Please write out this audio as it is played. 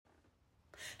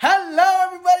Hello,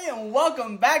 everybody, and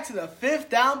welcome back to the Fifth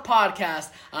Down Podcast.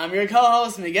 I'm your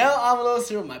co-host, Miguel Avalos,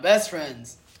 here with my best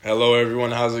friends. Hello,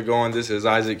 everyone. How's it going? This is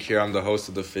Isaac here. I'm the host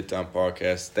of the Fit Down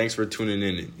Podcast. Thanks for tuning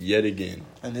in yet again.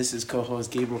 And this is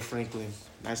co-host Gabriel Franklin.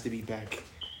 Nice to be back.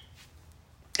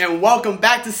 And welcome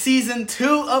back to Season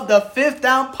 2 of the Fifth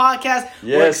Down Podcast.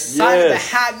 We're excited to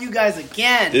have you guys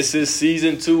again. This is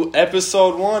Season 2,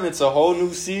 Episode 1. It's a whole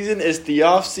new season. It's the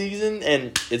off season,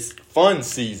 and it's fun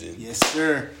season. Yes,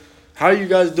 sir. How are you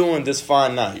guys doing this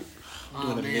fine night?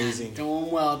 Doing amazing.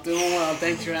 Doing well.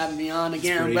 Thanks for having me on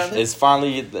again, brother. It's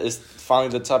finally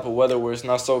the type of weather where it's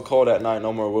not so cold at night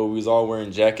no more, where we was all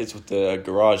wearing jackets with the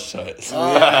garage shut.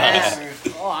 Oh, man.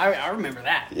 I remember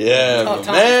that. Yeah, Tough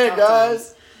man, times.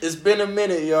 guys. It's been a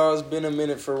minute, y'all. It's been a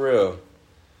minute for real.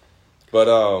 But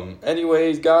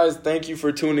anyways, guys, thank you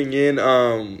for tuning in.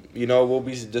 We'll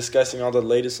be discussing all the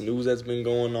latest news that's been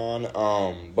going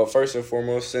on. But first and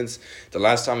foremost, since the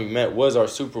last time we met was our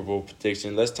Super Bowl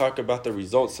prediction, let's talk about the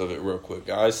results of it real quick,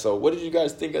 guys. So what did you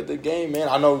guys think of the game, man?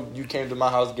 I know you came to my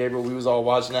house, Gabriel. We was all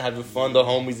watching it, having fun, the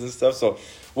homies and stuff. So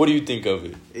what do you think of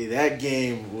it? Hey, that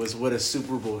game was what a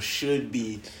Super Bowl should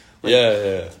be. For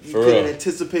real. You couldn't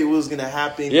anticipate what was going to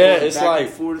happen. Yeah, it's back like,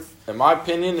 and forth. in my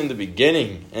opinion, in the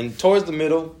beginning and towards the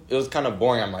middle, it was kind of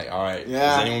boring. I'm like, all right, is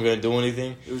anyone going to do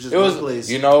anything? It was just one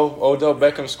place. Odell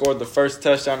Beckham scored the first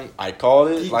touchdown. I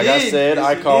called it. I said,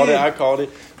 I called it.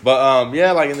 But,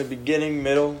 in the beginning,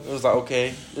 middle, it was like,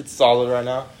 okay, it's solid right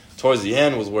now. Towards the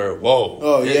end was where,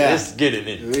 it's getting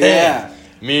intense. Yeah.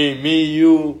 Me,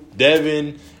 you,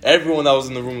 Devin, everyone that was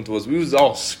in the room with us, we was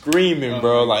all screaming,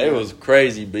 bro. Like, it was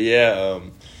crazy.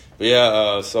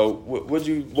 So what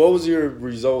was your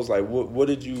results like? What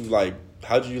did you like?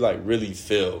 How did you like really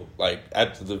feel like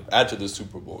after the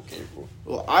Super Bowl came for?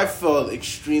 Well, I felt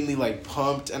extremely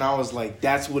pumped, and I was like,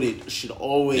 that's what it should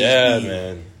always be. Yeah,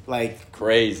 man.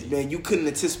 Crazy. Man, you couldn't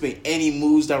anticipate any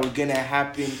moves that were gonna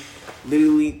happen.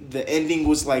 Literally, the ending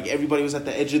was like everybody was at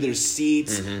the edge of their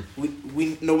seats.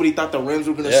 Mm-hmm. Nobody thought the Rams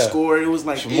were gonna score. It was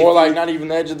like not even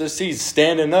the edge of their seats,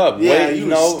 standing up. Yeah,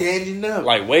 standing up,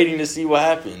 waiting to see what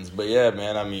happens. But yeah,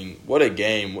 man, I mean, what a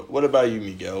game. What about you,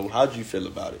 Miguel? How'd you feel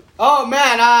about it? Oh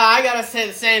man, I gotta say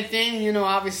the same thing.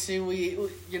 Obviously we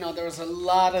there was a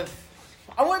lot of.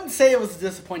 I wouldn't say it was a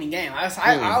disappointing game. It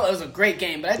was a great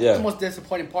game, but I think the most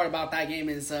disappointing part about that game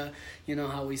is,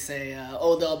 how we say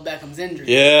Odell Beckham's injury.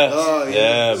 Yeah. Oh,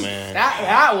 yeah. Man.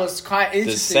 That was quite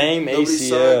interesting. The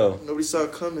same ACL. Nobody saw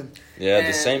it coming. Yeah,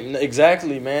 the same.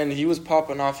 Exactly, man. He was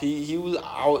popping off. He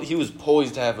was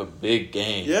poised to have a big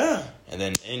game. Yeah. And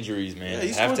then injuries, man,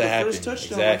 he have to happen. First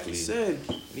touchdown, exactly. Like you said.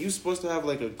 He was supposed to have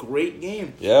a great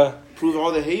game. Yeah. Prove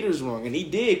all the haters wrong, and he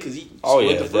did because he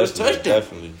scored the first touchdown.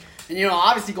 Definitely. And,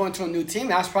 obviously going to a new team,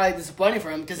 that's probably disappointing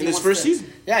for him. Because his first season.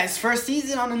 Yeah, his first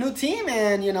season on a new team.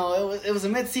 And, it was a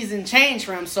mid-season change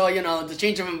for him. So, the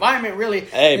change of environment really,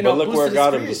 but look where it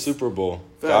got him, the Super Bowl.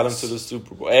 Facts. Got him to the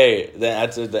Super Bowl. Hey, then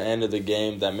at the end of the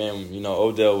game, that man,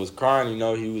 Odell was crying.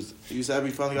 He was happy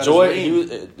he finally got joy. his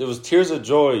ring. It was tears of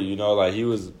joy. He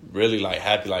was really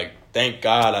happy. Thank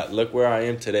God. Look where I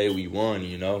am today. We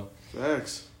won.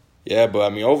 Facts. Yeah,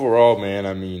 but overall,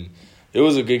 man, it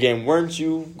was a good game. Weren't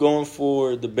you going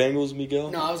for the Bengals,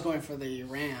 Miguel? No, I was going for the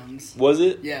Rams. Was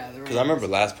it? Yeah, the Rams. Because I remember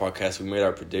last podcast we made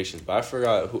our predictions, but I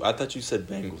forgot who. I thought you said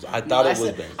Bengals. I thought it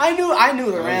was Bengals. I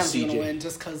knew the Rams were going to win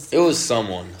just because. It was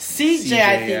someone. CJ,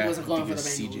 I think, was going for the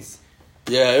Bengals.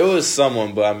 Yeah, it was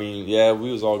someone, but we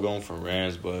was all going for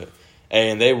Rams, but. Hey,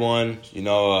 and they won.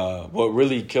 What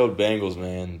really killed Bengals,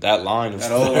 man, that line of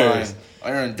stars.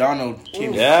 Aaron Donald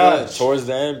came clutch. Towards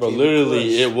the end, but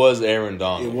literally it was Aaron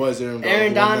Donald. It was Aaron Donald.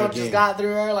 Aaron Donald just got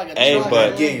through her like a game.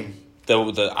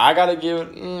 I gotta give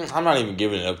it. I'm not even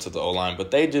giving it up to the O-line,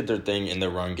 but they did their thing in the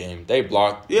run game. They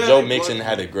blocked. Joe Mixon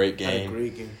had a great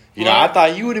game. I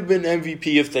thought he would have been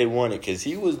MVP if they won it because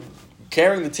he was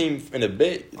carrying the team in a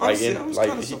bit. Honestly, I was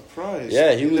kind of surprised.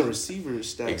 Yeah, he was the receiver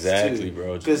stats exactly, too.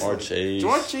 bro.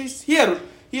 Jamar Chase.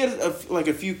 He had a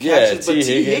few catches, but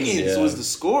T. Higgins was the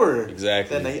scorer.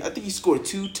 Exactly. I think he scored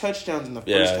 2 touchdowns in the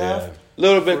first half. A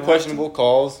little bit questionable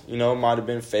calls, might have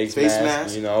been face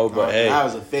mask, but hey, that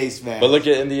was a face mask. But look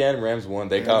in the end, Rams won.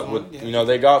 They got what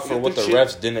they got for what the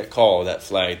refs didn't call that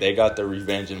flag. They got their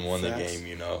revenge and won the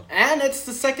game. And it's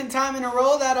the second time in a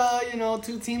row that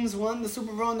 2 teams won the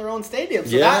Super Bowl in their own stadium.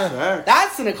 So yeah,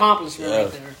 that's an accomplishment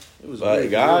right there. It was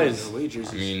guys,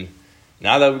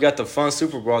 now that we got the fun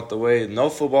Super Bowl out the way, no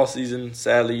football season,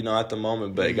 sadly, at the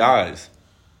moment. But guys,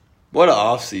 what an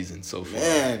off season so far.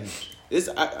 Man, it's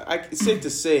safe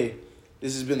to say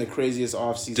this has been the craziest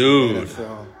offseason in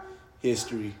NFL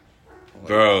history.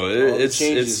 Bro,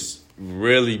 it's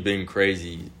really been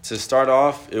crazy. To start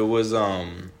off, it was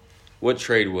what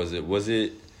trade was it? Was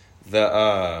it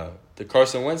the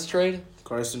Carson Wentz trade?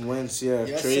 Carson Wentz, yeah,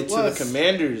 Yes, trade it to was. the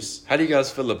Commanders. How do you guys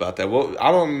feel about that? Well,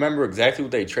 I don't remember exactly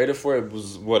what they traded for. It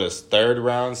was what, a third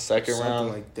round, second Something round.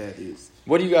 like that is.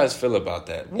 What do you guys feel about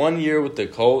that? 1 year with the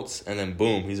Colts, and then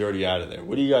boom, he's already out of there.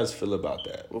 What do you guys feel about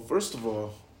that? Well, first of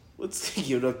all, let's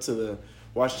give it up to the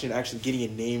Washington actually getting a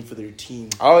name for their team.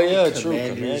 Oh yeah, The true.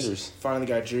 Commanders. Finally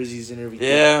got jerseys and everything.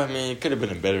 Yeah, I mean, it could have been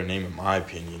a better name in my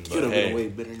opinion. Could But have hey, been a way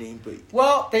better name, but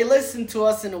Well, they listened to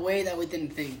us in a way that we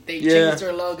didn't think. They Yeah. changed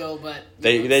their logo, but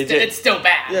They did. it's still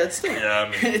bad. yeah, it's still yeah,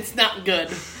 I mean, It's not good.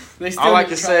 They still I like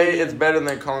need to try say again. it's better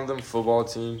than calling them football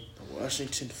team.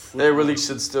 Washington football. They really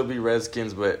should still be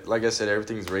Redskins, but like I said,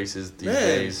 everything's racist these Man.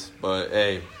 days. But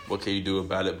hey, what can you do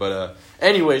about it? But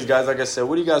anyways, guys, like I said,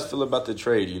 what do you guys feel about the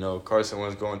trade? You know, Carson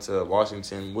Wentz going to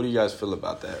Washington. What do you guys feel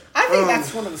about that? I think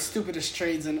that's one of the stupidest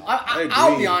trades, and I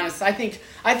I'll agree. be honest. I think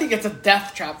it's a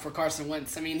death trap for Carson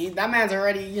Wentz. I mean, that man's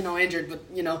already injured, but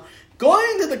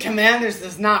going to the Commanders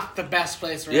is not the best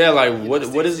place. Right Yeah, now, like you know,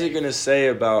 what is he state. gonna say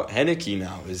about Henneke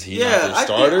now? Is he not Yeah, the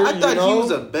starter? I thought you know? he was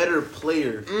a better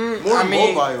player, more I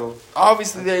mean, mobile.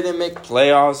 Obviously, they didn't make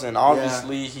playoffs, and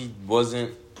obviously he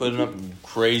wasn't putting up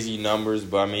crazy numbers.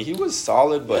 But I mean, he was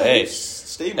solid. But Yeah, hey, he's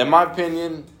stable. in my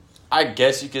opinion, I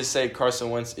guess you could say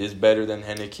Carson Wentz is better than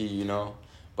Henneke.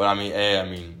 But I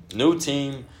mean, new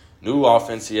team, new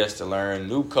offense he has to learn,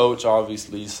 new coach,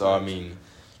 obviously. So I mean,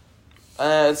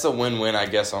 it's a win-win, I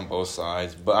guess, on both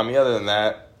sides. But I mean, other than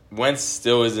that, Wentz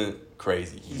still isn't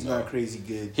crazy. He's not crazy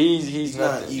good. He's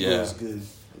not nothing. Eagles Yeah. good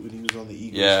when he was on the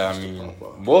Eagles. Yeah, I he used to mean, pop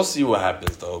off. we'll see what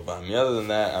happens though. But I mean, other than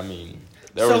that, I mean,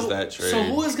 there was that trade. So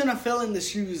who is gonna fill in the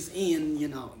shoes in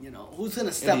who's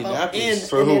gonna step up in Indianapolis.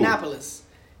 For who? Indianapolis?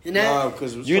 And that, Nah,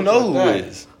 'cause we're You talking know about who that.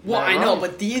 is well, Matt I know, Ryan.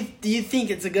 but do you think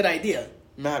it's a good idea?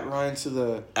 Matt Ryan to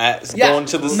the Going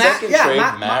to the second trade.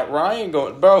 Matt Ryan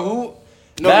going, bro. Who?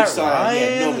 nobody Matt saw that. Ryan.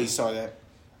 Yeah, nobody saw that.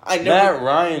 I never. Matt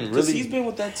Ryan Because really he's been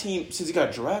with that team since he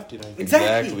got drafted. I think.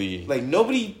 exactly. Like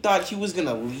nobody thought he was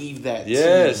gonna leave that.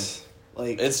 Yes. team.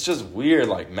 Like It's just weird.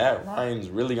 Like Matt Ryan's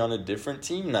really on a different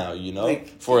team now.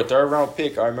 Like- For a third round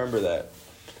pick, I remember that.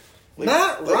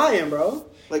 Matt Ryan, bro.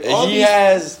 Like all He these.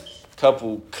 has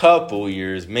couple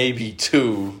years, maybe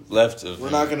 2 left of. We're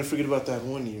him. not gonna forget about that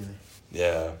 1 year.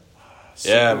 Yeah.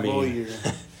 Super Yeah, I Bowl mean- year.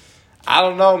 I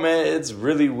don't know, man. It's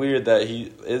really weird that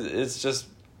it's just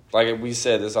like we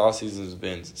said. This offseason has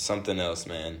been something else,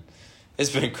 man. It's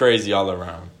been crazy all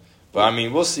around. But I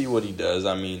mean, we'll see what he does.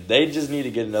 I mean, they just need to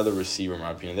get another receiver, in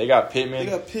my opinion. They got Pittman.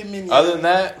 They got Pittman. Yeah. Other than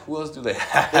that, who else do they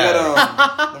have? They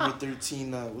got number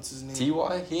 13. What's his name?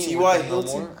 T.Y. He ain't T.Y. with them no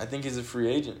Hilton? more. I think he's a free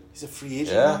agent. He's a free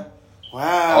agent. Yeah. Now?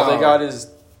 Wow. All they got is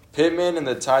Pittman and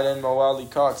the tight end Mo Alley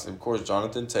Cox, and of course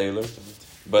Jonathan Taylor.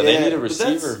 But they Yeah, need a but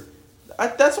receiver.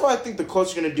 That's why I think the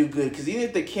Colts are gonna do good because even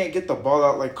if they can't get the ball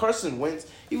out, like Carson Wentz,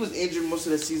 he was injured most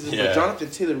of the season, Yeah. but Jonathan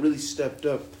Taylor really stepped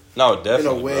up No, definitely. in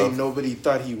a way bro. nobody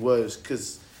thought he was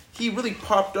because he really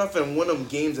popped off and won them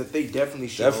games that they definitely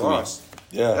should have Definitely. lost.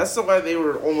 Yeah. That's why they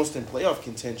were almost in playoff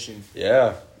contention.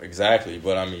 Yeah, exactly.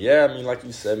 But I mean, like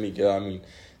you said, Miguel, I mean,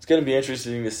 it's going to be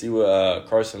interesting to see what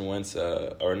Carson Wentz,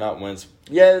 or not Wentz.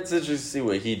 Yeah, it's interesting to see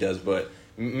what he does, but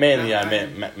mainly Matt I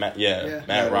meant Matt Yeah.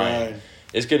 Matt Ryan.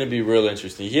 It's going to be real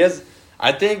interesting.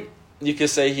 I think you could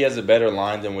say he has a better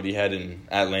line than what he had in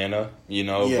Atlanta, Yeah,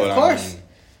 but of course. I mean,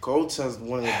 Colts has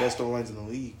one of the best O-lines in the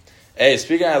league. hey,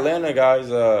 speaking of Atlanta, guys,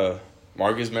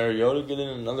 Marcus Mariota getting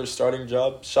another starting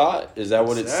job shot. Is that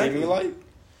what it's Exactly. seeming like?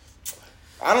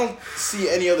 I don't see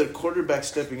any other quarterback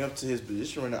stepping up to his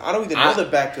position right now. I don't even know the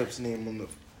backup's name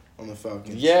on the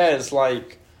Falcons. Yeah, it's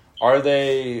like, are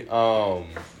they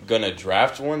gonna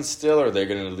draft one still, or are they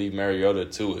gonna leave Mariota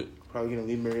to it? Probably gonna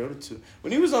leave Mariota too.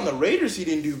 When he was on the Raiders, he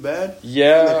didn't do bad. They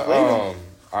Yeah, played him.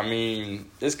 I mean,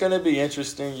 it's gonna be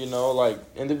interesting. Like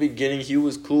in the beginning, he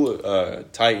was cool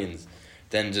at Titans.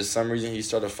 Then just some reason he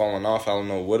started falling off. I don't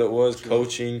know what it was,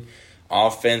 coaching,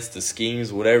 offense, the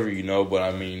schemes, whatever, But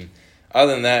I mean,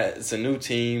 other than that, it's a new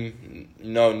team,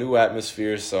 new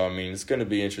atmosphere. So I mean, it's gonna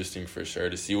be interesting for sure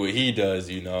to see what he does.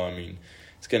 I mean,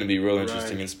 it's gonna be real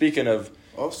interesting. Right. And speaking of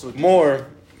Also, more,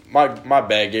 my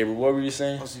bad, Gabriel. What were you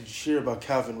saying? Also, did you hear about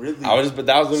Calvin Ridley? But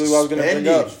that was literally what I was gonna bring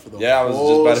up. Suspended for the Yeah, I was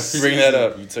whole just about to bring that season.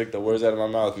 up. You took the words out of my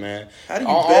mouth, man. How do you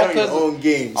All bet on 'cause- your own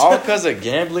games? All because of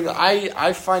gambling.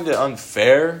 I find it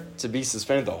unfair to be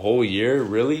suspended the whole year.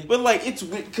 Really? But like it's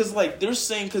because like they're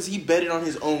saying because he betted on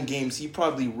his own games, he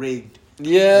probably rigged.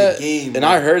 Yeah. The game and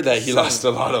I heard that he so- lost a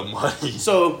lot of money.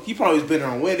 So he probably was betting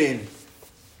on winning.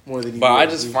 more than he But I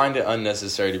was, just find it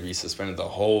unnecessary to be suspended the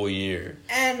whole year.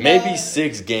 And maybe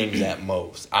 6 games at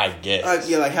most, I guess.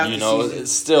 yeah, like half the season.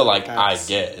 It's still like, I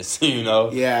guess,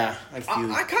 Yeah, I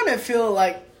kind of feel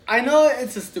like, I know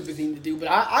it's a stupid thing to do, but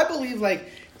I believe, like,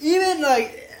 even,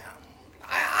 like,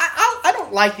 I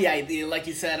don't like the idea, like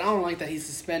you said. I don't like that he's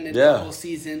suspended the whole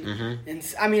season. Mm-hmm.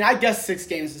 And I mean, I guess 6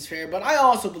 games is fair, but I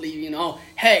also believe,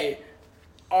 hey,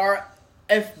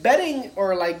 if betting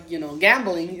or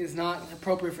gambling is not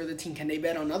appropriate for the team, can they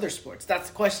bet on other sports? That's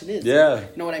the question is. Yeah.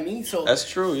 You know what I mean? So that's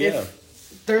true, yeah.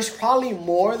 There's probably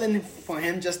more than for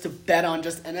him just to bet on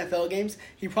just NFL games.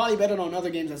 He probably betted on other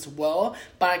games as well.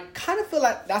 But I kind of feel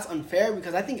like that's unfair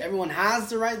because I think everyone has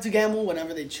the right to gamble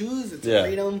whenever they choose. It's a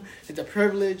freedom. It's a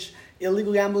privilege.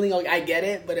 Illegal gambling, I get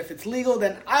it. But if it's legal,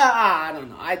 then I don't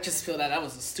know. I just feel that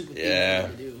was a stupid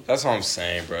thing to do. That's what I'm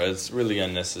saying, bro. It's really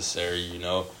unnecessary,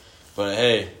 But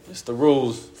hey, it's the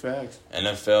rules. Facts.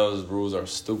 NFL's rules are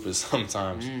stupid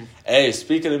sometimes. Hey,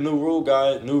 speaking of new rules,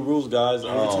 guys.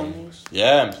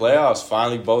 Yeah, in playoffs,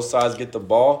 finally both sides get the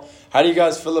ball. How do you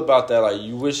guys feel about that? Like,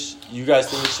 you guys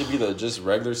think it should be just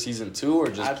regular season 2 or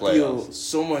just playoffs? I feel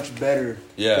so much better.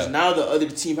 Yeah. Because now the other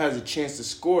team has a chance to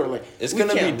score. Like, it's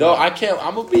gonna be dope.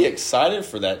 I'm gonna be excited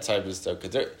for that type of stuff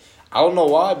because I don't know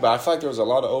why, but I feel like there was a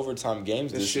lot of overtime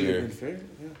games this year. Been fair.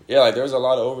 Yeah, like there was a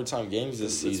lot of overtime games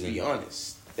this season. Let's be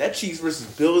honest. That Chiefs versus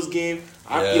Bills game,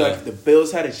 I feel like if the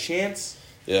Bills had a chance,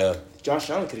 Josh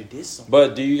Allen could have did something.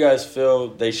 But do you guys feel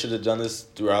they should have done this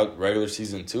throughout regular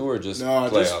season 2 or just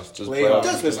playoffs? Just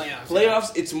playoffs. Just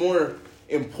playoffs, it's more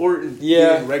important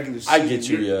than regular season. I get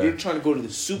you, You're trying to go to the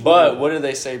Super Bowl. But what do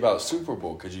they say about Super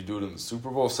Bowl? Could you do it in the Super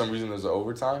Bowl? For some reason there's an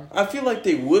overtime? I feel like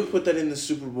they would put that in the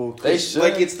Super Bowl. They should.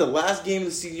 Like, it's the last game of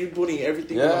the season. You're putting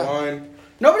everything on the line.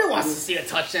 Nobody wants to see a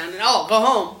touchdown and go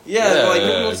home.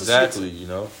 Exactly.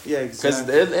 Yeah, exactly. Because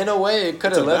in a way, it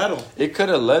could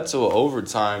have led to an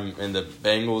overtime in the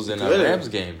Bengals and Rams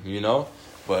game.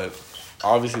 But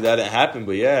obviously that didn't happen.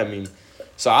 But yeah, I mean,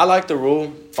 so I like the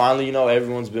rule. Finally,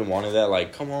 everyone's been wanting that.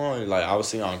 Like, come on. Like, I was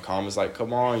seeing on comments, like,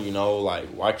 come on. Like,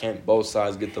 why can't both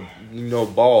sides get the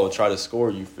ball, try to score?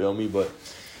 You feel me? But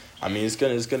I mean, it's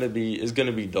gonna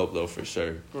be dope though for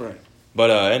sure. Right.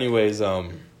 But anyways,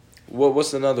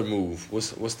 what's another move?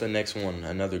 What's the next one?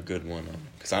 Another good one?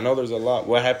 Because I know there's a lot.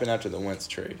 What happened after the Wentz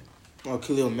trade? Oh,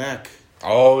 Khalil Mack.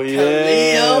 Oh yeah,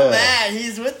 Khalil Mack.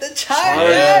 He's with the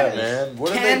Chargers. Yeah, man.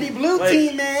 Candy blue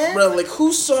team, man. Bro, like,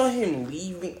 who saw him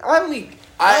leaving? I mean,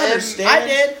 I understand. I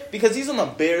did. Because he's on the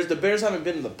Bears. The Bears haven't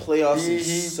been in the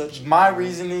playoffs my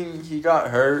reasoning, he got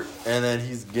hurt, and then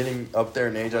he's getting up there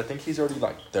in age. I think he's already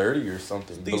like 30 or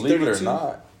something. Believe it or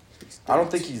not. I don't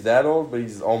think he's that old, but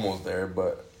he's almost there.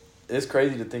 But it's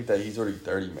crazy to think that he's already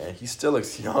 30, man. He still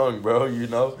looks young, bro,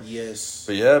 Yes.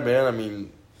 But yeah, man, I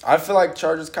mean, I feel like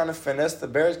Chargers kind of finessed the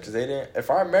Bears because they didn't,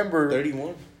 if I remember.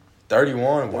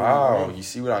 31, wow. You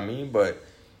see what I mean? But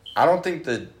I don't think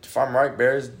that, if I'm right,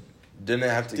 Bears didn't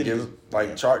have to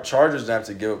Chargers didn't have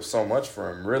to give up so much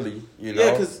for him, really,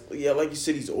 Yeah, because, like you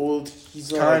said, he's old.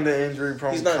 He's kind of injury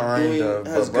prone, he's not doing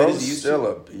as but good as he used still to.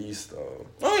 a beast, though.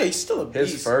 Oh, yeah, he's still a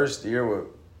beast. His first year with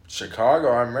Chicago,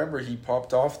 I remember he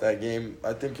popped off that game.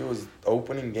 I think it was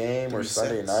opening game or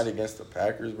Sunday night against the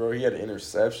Packers, bro. He had an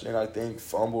interception, I think,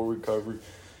 fumble recovery,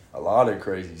 a lot of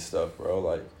crazy stuff, bro.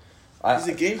 Like, he's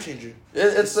a game changer.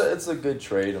 It's a good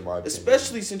trade in my opinion,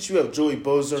 especially since you have Joey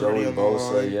Bosa already on the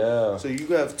line. Yeah. So you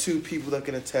have 2 people that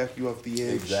can attack you off the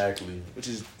edge. Exactly. Which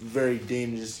is very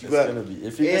dangerous. It's gonna be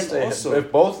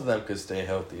if both of them could stay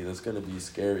healthy, that's gonna be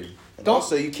scary. And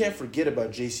also, you can't forget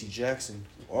about J.C. Jackson.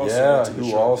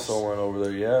 Who also went over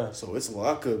there, yeah. So it's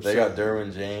lockups. They got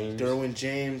Derwin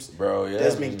James. Bro, yeah.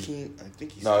 Desmond King, I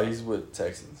think he's with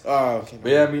Texans. Oh, okay. But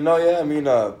yeah,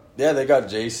 they got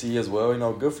JC as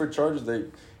well. Good for Chargers.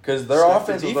 Because their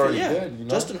offense was already good.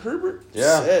 Justin Herbert,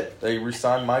 they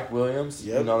re-signed Mike Williams.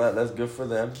 Yep. That's good for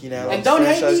them. And don't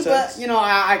hate me, but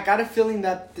I got a feeling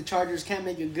that the Chargers can't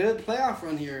make a good playoff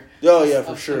run here. Oh yeah,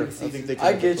 for sure. I think they can.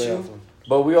 I get you. Run.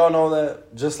 But we all know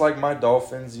that, just like my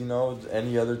Dolphins,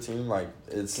 any other team, like,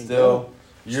 it's still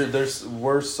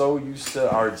we're so used to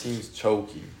our teams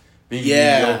choking, being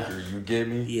mediocre. You get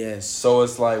me? Yes. So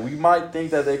it's like we might think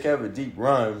that they can have a deep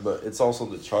run, but it's also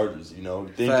the Chargers. Think of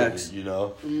it.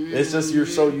 It's just you're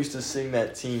so used to seeing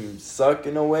that team suck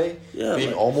in a way,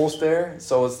 being almost there.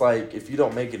 So it's like if you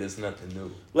don't make it, it's nothing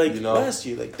new. Like last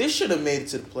year, like they should have made it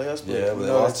to the playoffs. But yeah, but they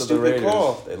lost to the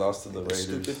Raiders. They lost to the Raiders.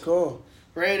 Stupid call.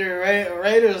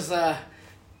 Raiders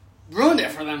ruined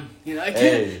it for them.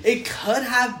 It could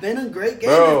have been a great game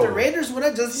if the Raiders would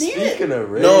have just needed it. Speaking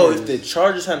of Raiders, no, if the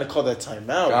Chargers hadn't called that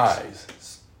timeout, guys,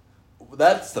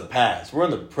 that's the past. We're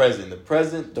in the present. The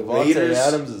present, Davante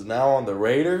Adams is now on the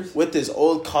Raiders. With his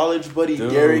old college buddy,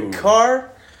 Derek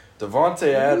Carr.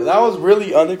 Davante Adams. That was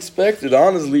really unexpected,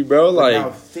 honestly, bro. Like,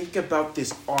 now think about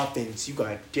this offense. You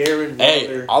got Darren Waller.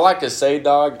 Hey, all I can say,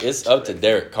 dog, it's up to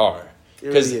Derek Carr.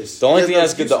 Because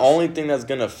the only thing that's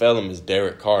gonna fail him is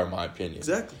Derek Carr, in my opinion.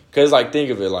 Exactly. Because think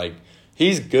of it, like,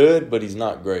 he's good, but he's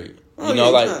not great. You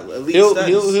know,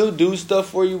 he'll do stuff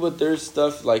for you, but there's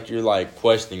stuff like you're like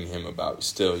questioning him about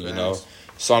still. You know.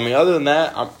 So I mean, other than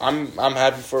that, I'm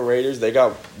happy for Raiders. They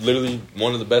got literally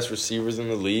one of the best receivers in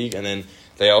the league, and then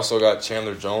they also got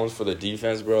Chandler Jones for the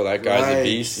defense, bro. That guy's a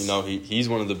beast. You know, he's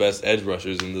one of the best edge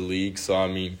rushers in the league. So I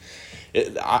mean,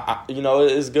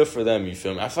 it's good for them. You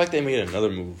feel me? I feel like they made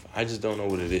another move. I just don't know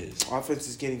what it is. Offense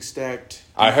is getting stacked.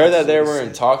 I heard that they were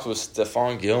in talks with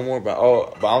Stephon Gilmore, but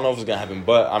I don't know if it's gonna happen.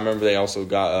 But I remember they also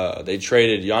got they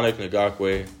traded Yannick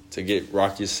Ngakoue to get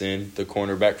Rocky Sin, the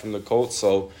cornerback from the Colts.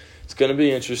 So it's gonna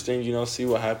be interesting, you know, see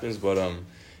what happens. But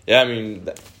yeah, I mean,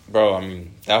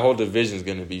 that whole division is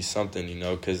gonna be something, you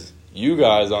know, because you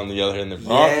guys on the other hand, the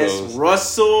Broncos, yes,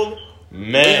 Russell.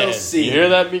 Man, Wilson. You hear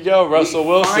that, Miguel? Russell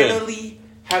Wilson. Finally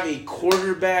have a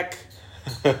quarterback.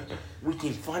 We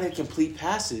can finally complete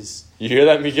passes. You hear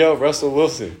that, Miguel? Russell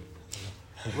Wilson.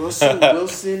 Russell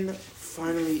Wilson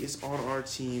finally is on our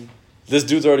team. This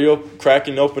dude's already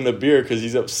cracking open a beer because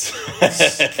he's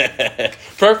upset.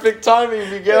 Perfect timing,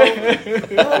 Miguel.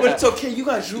 No, but it's okay. You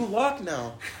got Drew Lock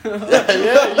now.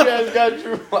 yeah, you guys got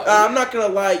Drew Lock. I'm not going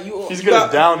to lie. He's going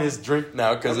to down his drink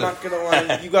now. I'm not going to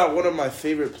lie. You got one of my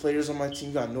favorite players on my team.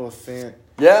 You got Noah Fant.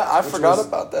 Yeah, I forgot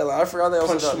about that. I forgot they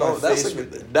also got Noah.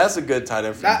 That's a good tight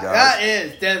end for you guys. That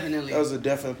is definitely. That was a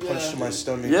definite punch to my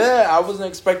stomach. Yeah, I wasn't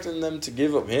expecting them to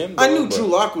give up him. I knew Drew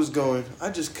Lock was going. I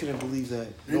just couldn't believe that.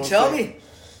 Tell me.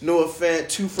 Noah Fant,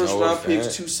 2 first-round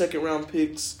picks, 2 second-round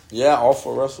picks. Yeah, all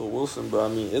for Russell Wilson, but I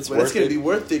mean, it's worth it. It's going to be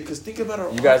worth it because think about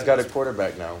our You guys got a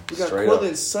quarterback now. We got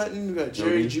Cortland Sutton. We got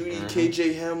Jerry Jeudy,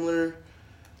 KJ Hamler.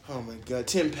 Oh, my God.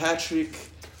 Tim Patrick.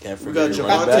 We got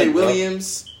Javonte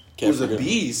Williams. Who's a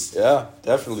beast. Yeah,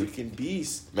 definitely. Freaking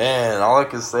beast. Man, all I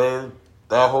can say,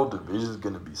 that whole division is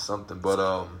going to be something,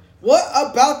 but what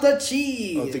about the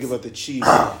Chiefs? Oh, think about the Chiefs.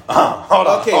 Hold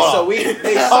on. So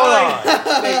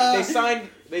they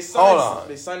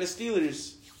signed the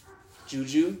Steelers.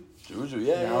 Juju,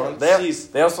 yeah.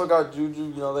 They also got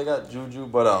Juju. You know, they got Juju,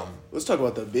 but let's talk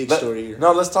about the big story here.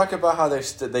 No, let's talk about how they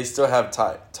still have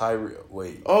Tyreek.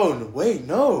 Wait. Oh no! Wait,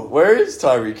 no. Where is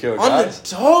Tyreek Hill, guys? On the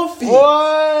Dolphins.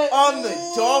 What? On the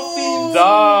Dolphins.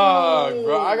 Dog,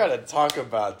 bro, I gotta talk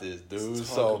about this, dude.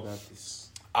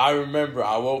 I remember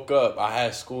I woke up. I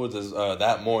had school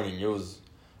that morning. It was,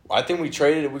 I think we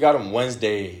traded it. We got him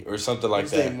Wednesday or something like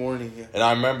that. Wednesday morning, yeah. And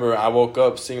I remember I woke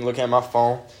up, looking at my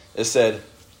phone. It said,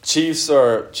 Chiefs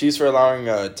are allowing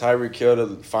Tyreek Hill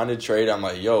to find a trade. I'm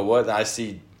like, yo, what? And I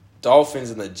see Dolphins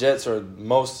and the Jets are the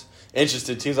most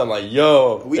interested teams. I'm like,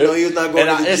 yo. We know he's not going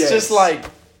to the Jets. It's just like,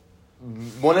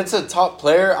 when it's a top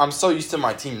player, I'm so used to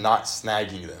my team not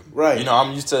snagging them. Right. You know,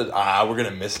 I'm used to, we're going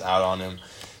to miss out on him.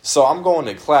 So I'm going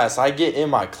to class. I get in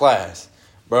my class.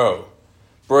 Bro,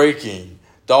 breaking.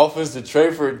 Dolphins to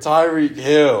trade for Tyreek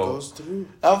Hill. Goes through.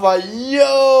 I'm like,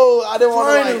 yo, I didn't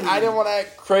want to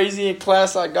act crazy in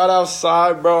class. I got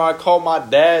outside, bro. I called my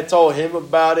dad, told him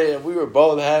about it, and we were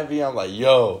both happy. I'm like,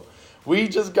 yo, we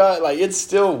just got, it's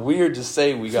still weird to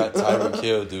say we got Tyreek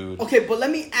Hill, dude. Okay, but let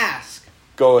me ask.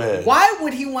 Go ahead. Why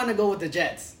would he want to go with the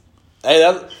Jets?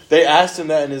 Hey, they asked him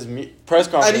that in his press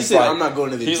conference. And he said, I'm not going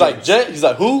to the Jets. He's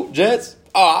like, who? Jets?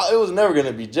 Oh, it was never going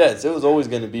to be Jets. It was always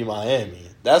going to be Miami.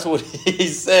 That's what he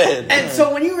said. And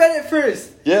so when you read it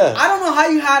first, yeah, I don't know how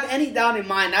you had any doubt in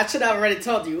mind. I should have already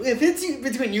told you. If it's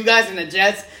between you guys and the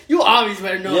Jets, you always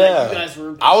better know that you guys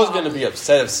were. I was going to be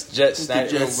upset if Jets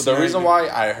snagged. The reason why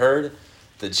I heard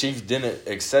the Chiefs didn't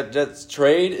accept Jets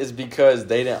trade is because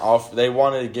they didn't offer. They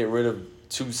wanted to get rid of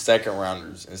 2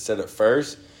 second-rounders instead of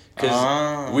first.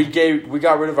 Because we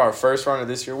got rid of our first rounder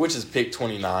this year, which is pick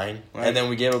 29, right. And then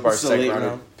we gave up our second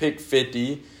rounder, pick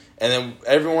 50, and then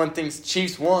everyone thinks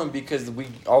Chiefs won because we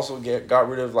also got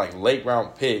rid of late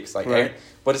round picks, right.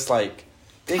 But it's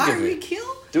think of it,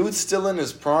 dude's still in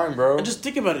his prime, bro. And just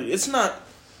think about it. It's not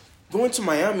going to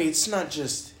Miami. It's not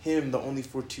just him, the only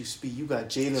 4.2 speed. You got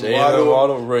Jalen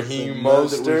Waddle, Raheem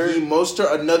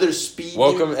Mostert, another speed.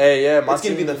 Welcome, it's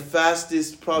gonna be the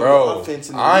fastest offense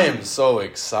in the league. I am so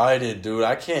excited, dude.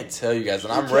 I can't tell you guys,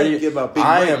 and I'm ready.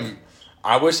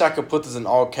 I wish I could put this in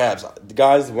all caps,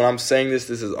 guys. When I'm saying this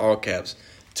is all caps.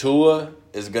 Tua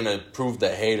is gonna prove the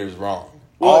haters wrong.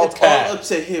 Well, it's all up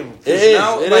to him. It is.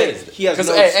 Now, it is. He has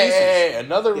no excuses.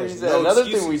 Another reason, another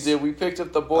thing we did, we picked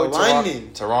up the boy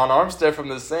Teron Armstead from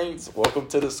the Saints. Welcome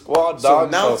to the squad,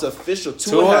 dog. So now it's official.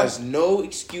 Tua has no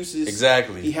excuses.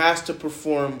 Exactly. He has to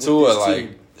perform. Tua,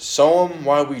 like, show him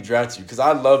why we drafted you, because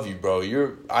I love you, bro.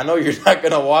 I know you're not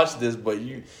gonna watch this, but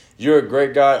you're a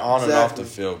great guy on and off the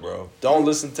field, bro. Don't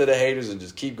listen to the haters and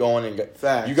just keep going. And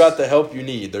you got the help you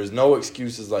need. There's no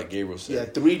excuses, like Gabriel said. Yeah,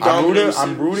 3 dominant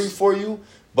I'm rooting for you,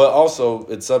 but also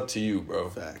it's up to you, bro.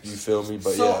 Facts. You feel me?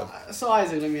 But So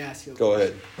Isaac, let me ask you. Go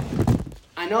ahead.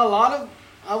 I know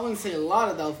I wouldn't say a lot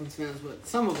of Dolphins fans, but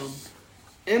some of them,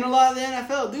 and a lot of the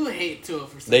NFL do hate Tua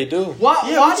for something. They do.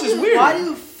 Why do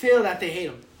you feel that they hate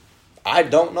him? I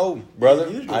don't know, brother.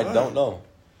 I don't know.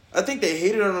 I think they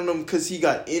hated on him because he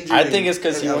got injured. I think it's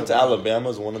because he went to Alabama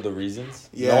is one of the reasons.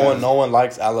 Yeah. No one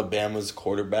likes Alabama's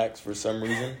quarterbacks for some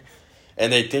reason.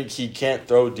 And they think he can't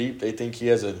throw deep. They think he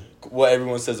has what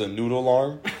everyone says, a noodle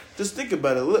arm. Just think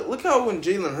about it. Look how when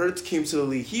Jalen Hurts came to the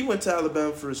league, he went to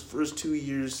Alabama for his first 2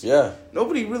 years. Yeah.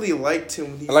 Nobody really liked him.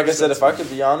 And like I said, if I could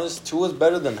be honest, Tua's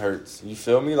better than Hurts. You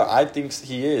feel me? Like, I think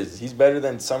he is. He's better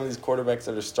than some of these quarterbacks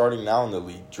that are starting now in the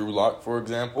league. Drew Lock, for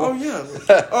example. Oh,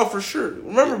 yeah. Oh, for sure.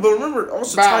 Remember,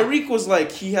 also Tyreek was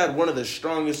like, he had one of the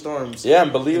strongest arms. Yeah,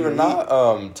 and believe it or not,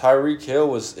 Tyreek Hill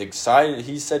was excited.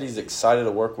 He said he's excited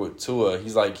to work with Tua.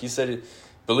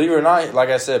 Believe it or not, like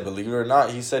I said,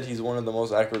 he said he's one of the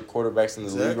most accurate quarterbacks in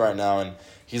the league right now, and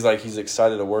he's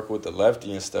excited to work with the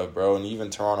lefty and stuff, bro. And even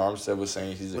Teron Armstead was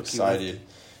saying he's excited.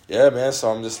 Yeah, man.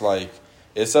 So I'm just like,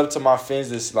 it's up to my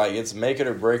fans. It's make it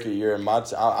or break it year. And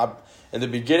in the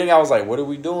beginning, I was like, what are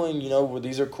we doing? You know,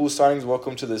 these are cool signings.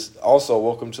 Welcome to this. Also,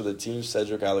 welcome to the team,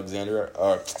 Cedric Cowboys.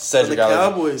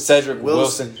 Cedric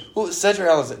Wilson. Cedric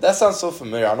Alexander. That sounds so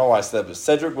familiar. I don't know why I said it, but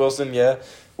Cedric Wilson, yeah.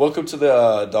 Welcome to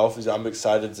the Dolphins. I'm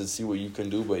excited to see what you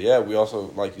can do. But, yeah, we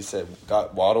also, like you said,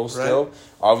 got Waddle still. Right.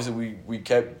 Obviously, we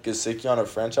kept Gesicki on a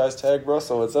franchise tag, bro.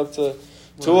 So it's up to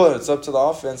Tua. It's up to the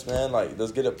offense, man. Like,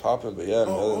 let's get it popping. But, yeah,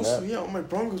 on my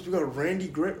Broncos, we got Randy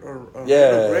Gregory.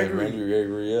 Randy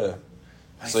Gregory, yeah.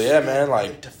 So, yeah, man,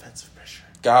 like, defensive pressure.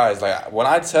 Guys, like, when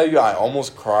I tell you I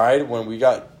almost cried when we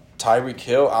got Tyreek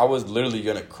Hill, I was literally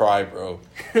going to cry, bro.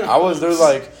 I was literally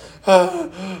like,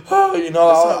 you know,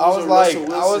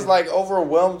 I was like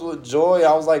overwhelmed with joy.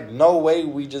 I was like, no way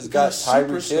we just got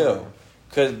Tyreek Hill.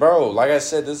 Because, bro, like I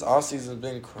said, this offseason has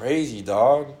been crazy,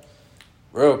 dog.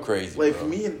 Real crazy, like, bro.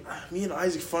 me and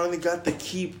Isaac finally got the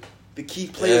key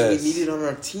players we needed on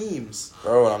our teams.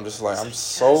 Bro, and I'm just like, I'm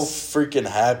so freaking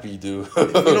happy, dude. If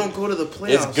we don't go to the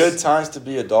playoffs. It's good times to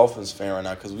be a Dolphins fan right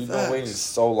now because we've been waiting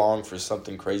so long for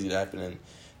something crazy to happen, and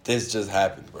this just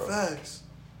happened, bro. Facts.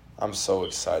 I'm so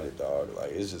excited, dog.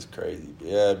 Like, it's just crazy.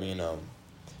 Yeah, I mean,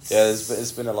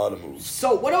 it's been a lot of moves.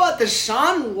 So, what about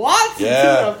Deshaun Watson to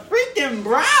the freaking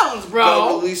Browns, bro?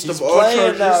 Got released of all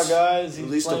charges. Now, guys.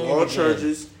 Released of all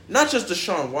charges. Not just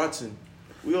Deshaun Watson.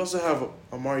 We also have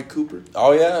Amari Cooper.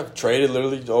 Oh, yeah. Traded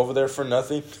literally over there for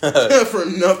nothing. For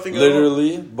nothing.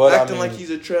 Literally. But acting like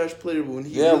he's a trash player, but when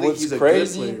he's a good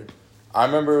player. I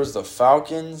remember it was the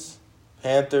Falcons,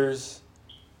 Panthers,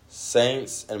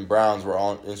 Saints, and Browns were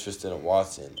all interested in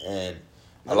Watson. And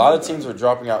a lot of teams were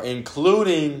dropping out,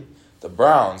 including the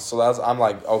Browns. So I'm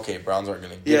like, okay, Browns aren't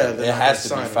going to get it. It has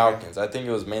to be Falcons. I think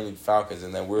it was mainly Falcons.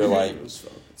 And then we were like,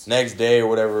 next day or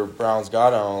whatever, Browns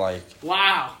got him. I'm like,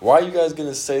 wow. Why are you guys going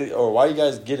to say, or why you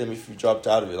guys get him if you dropped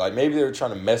out of it? Like, maybe they were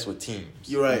trying to mess with teams.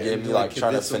 You're right. You get me? Like,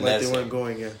 trying to finesse they weren't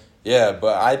going, Yeah,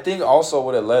 but I think also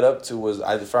what it led up to was,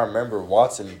 if I remember,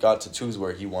 Watson got to choose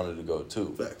where he wanted to go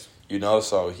too. Facts. You know,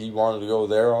 so he wanted to go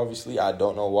there, obviously. I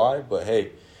don't know why, but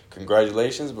hey,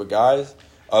 congratulations. But guys,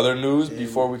 other news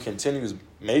before we continue is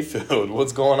Mayfield.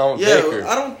 What's going on with Baker?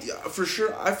 For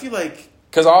sure, I feel like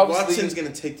Watson's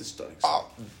going to take the starting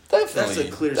spot. Definitely. That's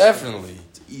a clear definitely.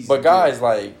 Easy but guys,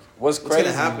 like, what's crazy? What's going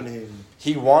to happen to him?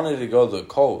 He wanted to go to the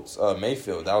Colts.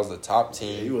 Mayfield, that was the top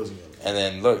team. Yeah, he wasn't going to. And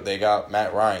then, look, they got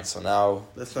Matt Ryan, so now...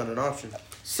 That's not an option.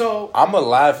 So I'm going to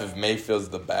laugh if Mayfield's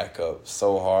the backup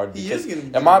so hard. He is going to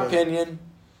be in my opinion,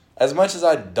 as much as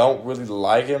I don't really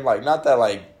like him, like, not that,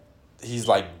 like, he's,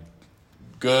 like,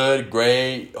 good,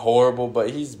 great, horrible,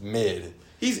 but he's mid.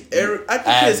 I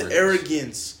think his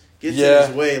arrogance gets in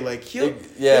his way. Like, he'll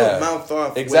mouth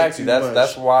off exactly. way too much.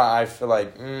 That's why I feel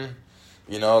like,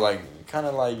 you know, like, kind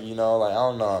of like, you know, like, I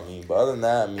don't know what I mean. But other than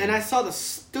that, I mean. And I saw the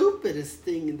stupidest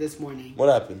thing this morning. What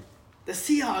happened? The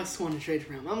Seahawks want to trade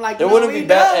for him. I'm like, it wouldn't be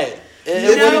bad.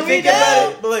 It wouldn't be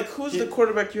bad. But, like, who's the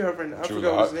quarterback you have right now? I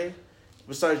forgot what his name.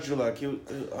 Besides Drew Lock,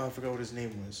 I forgot what his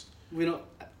name was. We don't.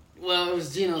 Well, it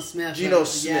was Geno Smith. Geno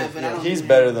Smith. Yeah, but I don't He's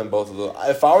better than both of them.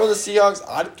 If I were the Seahawks,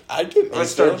 I'd give. I'd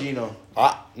start Geno.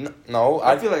 No,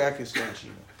 I feel like I could start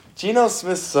Geno. Geno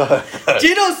Smith sucks.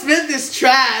 Geno Smith is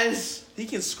trash. He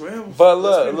can scramble. But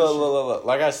look.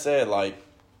 Like I said, like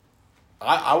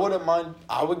I wouldn't mind.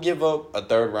 I would give up a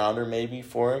third rounder maybe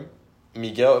for him,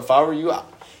 Miguel. If I were you,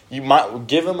 you might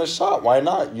give him a shot. Why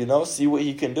not? You know, see what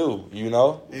he can do. You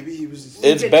know, maybe he was.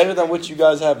 It's better than what you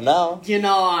guys have now. You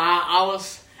know,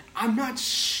 I'm not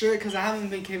sure because I haven't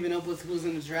been keeping up with who's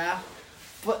in the draft.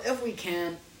 But if we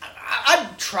can,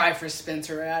 I'd try for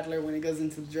Spencer Rattler when he goes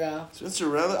into the draft. Spencer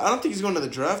Rattler? I don't think he's going to the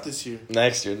draft this year.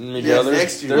 Next year, Miguel.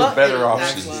 Next year. There's better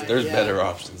options. Why, there's better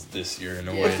options this year in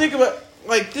a way. But think about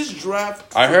this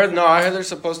draft. I heard they're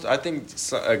supposed to. I think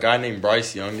a guy named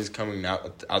Bryce Young is coming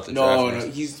out the draft. No,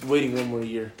 he's waiting one more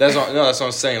year. That's what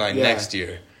I'm saying. Like next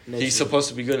year. He's year. Supposed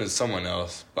to be good in someone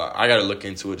else, but I gotta look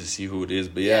into it to see who it is.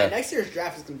 But yeah, next year's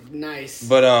draft is gonna be nice.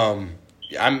 But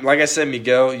I'm like I said,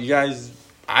 Miguel. You guys,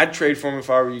 I'd trade for him if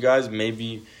I were you guys.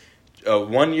 Maybe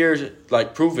 1 year,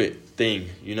 like prove it thing.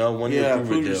 You know, 1 year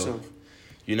prove it yourself.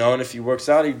 You know, and if he works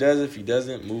out, he does. If he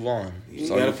doesn't, move on.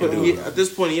 At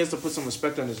this point, he has to put some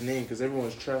respect on his name because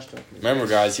everyone's trash talking. Remember,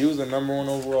 guys, he was the number 1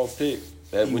 overall pick,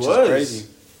 which is crazy.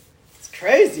 It's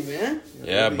crazy, man.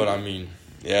 Yeah, but I mean.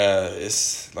 Yeah,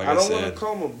 it's like I said. I don't want to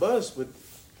call him a bust, but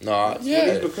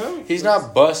he's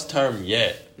not bust term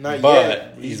yet. Not but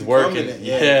yet. He's working.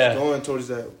 He's going towards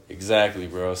that. Exactly,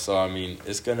 bro. So I mean,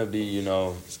 it's gonna be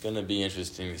it's gonna be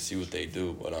interesting to see what they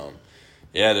do. But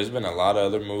yeah, there's been a lot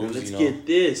of other moves. Let's get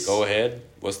this. Go ahead.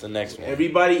 What's the next one?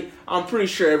 I'm pretty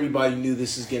sure everybody knew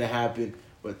this was gonna happen.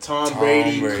 But Tom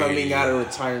Brady coming out of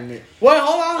retirement. Well,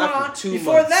 hold on.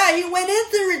 Before that, he went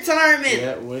into retirement.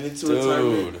 Yeah, went into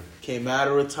retirement. Came out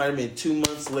of retirement 2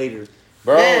 months later.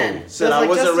 Bro. Man, said I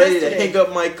wasn't ready to hang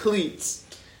up my cleats.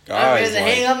 I'm ready to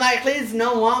hang up my cleats.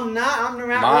 No, I'm not.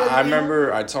 I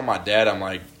remember I told my dad, I'm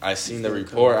like, I seen the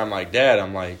report. I'm like, Dad,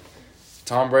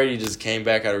 Tom Brady just came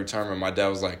back out of retirement. My dad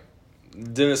was like,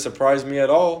 didn't surprise me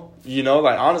at all. You know,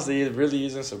 like, honestly, it really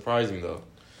isn't surprising, though.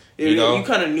 You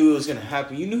kind of knew it was going to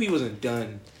happen. You knew he wasn't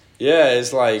done. Yeah,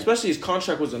 it's like... Especially his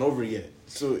contract wasn't over yet.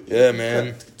 So yeah, man.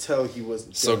 You could tell he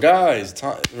wasn't. So guys,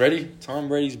 ready? Tom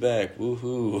Brady's back.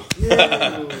 Woohoo!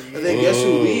 Yeah. And then guess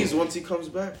who leaves once he comes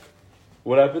back?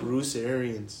 What happened? Bruce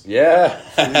Arians. Yeah,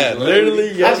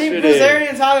 literally yesterday. I think Bruce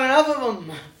Arians had enough of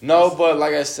him. No, but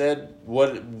like I said,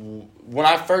 when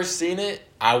I first seen it,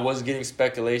 I was getting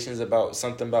speculations about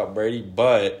something about Brady,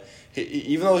 but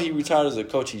even though he retired as a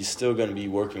coach, he's still going to be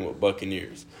working with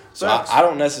Buccaneers. So I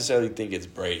don't necessarily think it's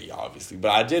Brady, obviously.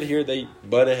 But I did hear they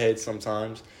butt ahead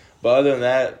sometimes. But other than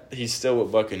that, he's still with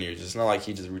Buccaneers. It's not like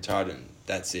he just retired and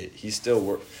that's it. He's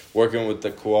still working with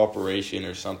the cooperation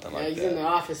or something like that. Yeah, he's in the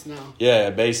office now. Yeah,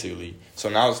 basically. So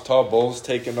now it's Todd Bowles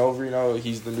taking over. You know,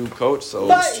 he's the new coach. So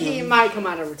but he might come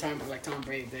out of retirement like Tom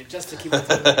Brady did, just to keep it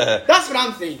That's what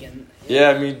I'm thinking. Yeah,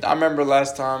 I mean, I remember the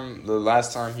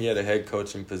last time he had a head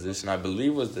coaching position, I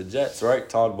believe was the Jets, right?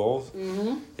 Todd Bowles.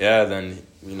 Mm-hmm. Yeah, then,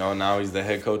 now he's the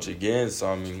head coach again.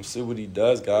 So, I mean, we'll see what he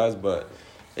does, guys. But,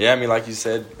 yeah, I mean, like you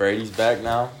said, Brady's back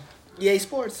now. EA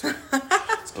Sports.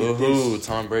 Woohoo,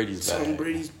 Tom Brady's back. Tom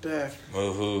Brady's back.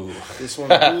 Woohoo. This one,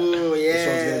 this one's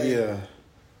going to be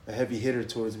a heavy hitter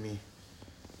towards me.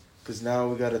 Because now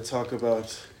we got to talk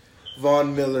about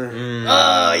Von Miller.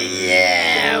 Oh,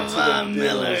 yeah, Von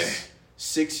Miller.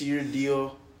 6-year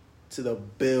deal to the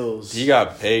Bills. He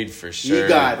got paid for sure, He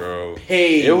got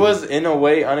paid. It was, in a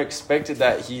way, unexpected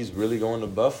that he's really going to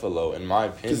Buffalo, in my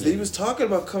opinion. Because he was talking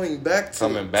about coming back,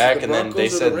 and then they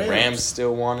said Rams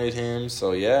still wanted him.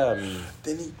 So, yeah, I mean.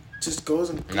 Then he just goes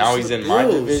and now he's in my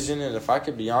division, and if I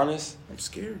could be honest. I'm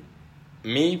scared.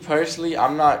 Me, personally,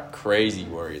 I'm not crazy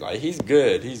worried. Like, he's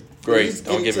good. He's great.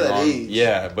 Don't get me wrong. Age.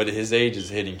 Yeah, but his age is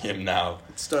hitting him now.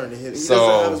 It's starting to hit him. He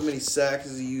doesn't have as many sacks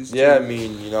as he used to. Yeah, I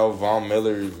mean, Von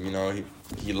Miller,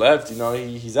 he left.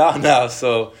 He's out now.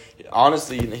 So,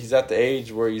 honestly, he's at the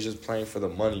age where he's just playing for the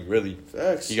money, really.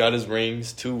 Facts. He got his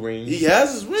rings, 2 rings. He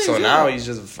has his rings. So now he's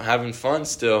just having fun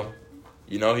still.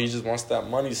 He just wants that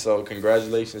money. So,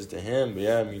 congratulations to him. But,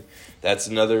 yeah, I mean, that's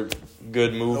another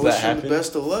good move that happened. I wish him the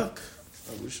best of luck.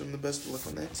 I wish him the best of luck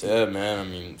on that team. Yeah, man. I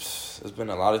mean, there's been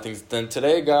a lot of things. Then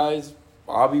today, guys,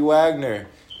 Bobby Wagner.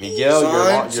 Miguel,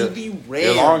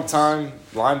 your long-time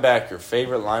linebacker,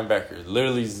 favorite linebacker.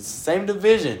 Literally the same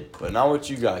division, but not with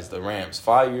you guys, the Rams.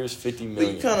 5 years, $50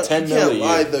 million, $10 million. You can't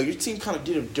lie, though. Your team kind of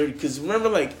did him dirty. Because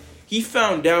remember, he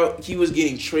found out he was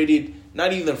getting traded,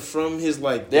 not even from his, the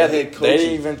head coach. They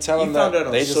didn't even tell him that. He found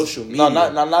out on social media.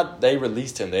 No, not they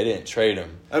released him. They didn't trade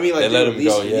him. I mean, they let him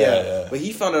go, yeah. But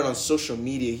he found out on social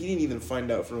media. He didn't even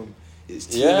find out from his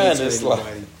teammates. Yeah, and it's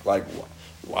like,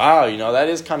 wow, you know, that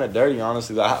is kind of dirty,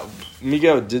 honestly.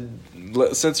 Miguel,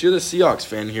 since you're the Seahawks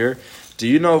fan here, do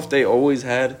you know if they always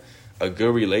had a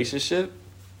good relationship?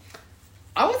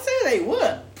 I would say they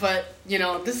would, but you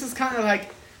know, this is kind of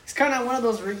like it's kind of one of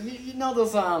those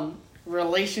those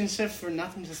relationships where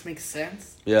nothing just makes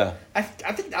sense. Yeah, I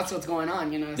think that's what's going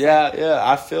on. You know. Yeah,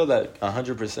 I feel that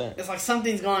 100%. It's like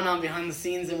something's going on behind the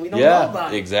scenes and we don't know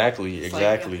about it. Exactly.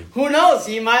 Like, who knows?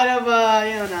 He might have,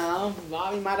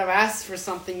 Bobby might have asked for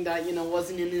something that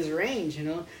wasn't in his range.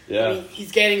 Yeah. I mean,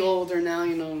 he's getting older now.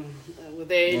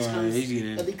 With age comes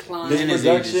a decline. His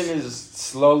production is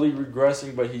slowly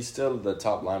regressing, but he's still the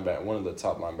top linebacker, one of the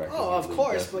top linebackers. Oh, of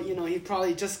course, definitely. But he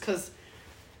probably just because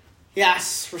he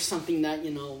asks for something that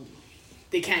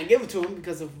they can't give it to him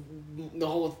because of the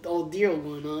whole deal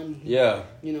going on. Yeah.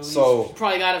 So he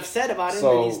probably got upset about it,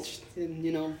 and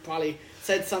he's probably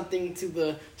said something to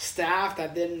the staff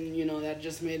that didn't, that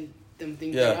just made them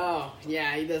think that,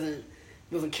 he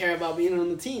doesn't care about being on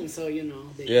the team. So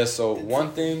So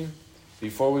one thing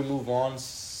before we move on,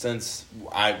 since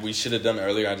we should have done it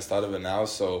earlier, I just thought of it now.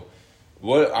 So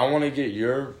what I want to get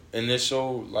your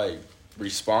initial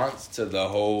response to the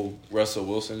whole Russell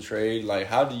Wilson trade.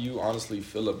 How do you honestly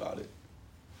feel about it?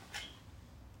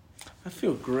 I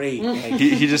feel great.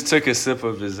 He just took a sip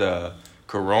of his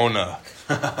Corona.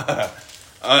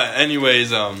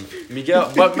 Anyways,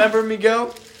 Miguel. But remember,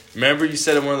 Miguel? Remember you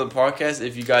said in one of the podcasts,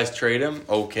 if you guys trade him,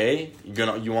 okay,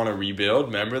 you want to rebuild.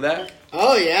 Remember that?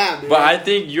 Oh yeah, man. But I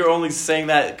think you're only saying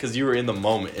that because you were in the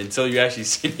moment until you actually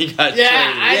seen he got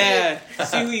traded.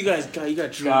 See who you guys got. You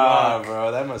got Drew Lock.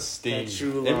 Bro, that must sting.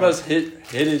 It must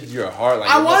hit your heart.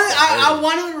 I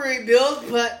wanted to rebuild,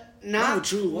 but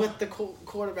not with the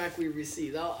quarterback we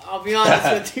received. I'll be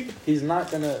honest with you. He's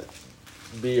not gonna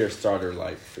be your starter,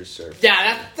 for sure.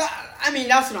 Yeah,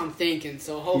 that's what I'm thinking.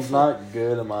 So hopefully he's not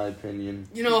good, in my opinion.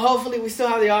 Hopefully we still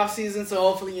have the offseason, so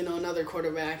hopefully another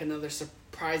quarterback, another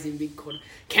surprising big quarterback.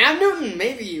 Cam Newton,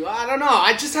 maybe. I don't know.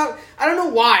 I don't know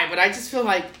why, but I just feel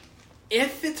like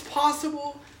if it's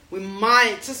possible, we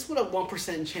might just with a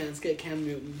 1% chance get Cam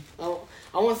Newton.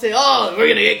 I won't say, we're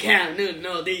gonna get Cam Newton.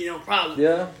 No problem.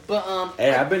 Yeah. But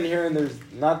hey, I've been hearing there's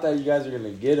not that you guys are gonna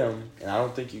get him, and I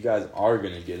don't think you guys are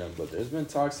gonna get him, but there's been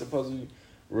talks supposedly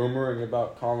rumoring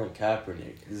about Colin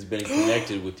Kaepernick. This has been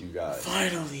connected with you guys.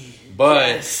 Finally. But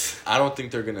yes. I don't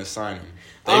think they're gonna sign him.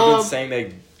 They've been saying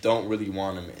they don't really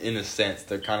want him. In a sense,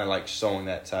 they're kind of showing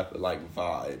that type of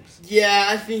vibes. Yeah,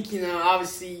 I think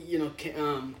obviously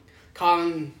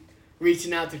Colin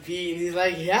reaching out to Pete, and he's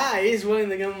like, he's willing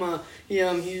to give him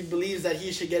he believes that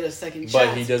he should get a second chance.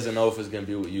 But he doesn't know if it's going to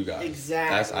be with you guys.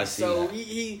 Exactly. I see so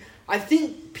that. I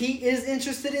think Pete is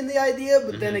interested in the idea,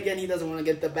 but then again, he doesn't want to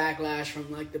get the backlash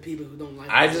from the people who don't like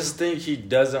him. I just think he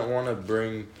doesn't want to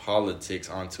bring politics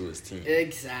onto his team.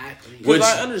 Exactly. Because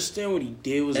I understand what he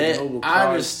did was a noble cause. I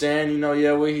understand,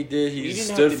 what he did. He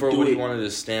stood for what he wanted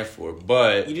to stand for,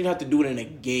 but you didn't have to do it in a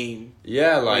game.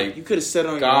 Yeah, you could have said it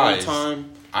on your own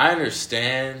time. I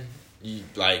understand,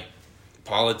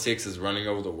 politics is running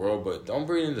over the world, but don't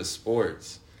bring it into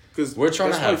sports. Because we're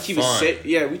trying to have fun.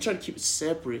 We're trying to keep it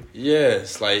separate.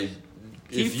 Yes,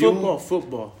 keep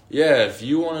football. Yeah, if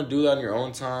you want to do that on your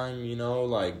own time,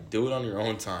 do it on your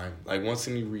own time. Once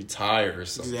you retire or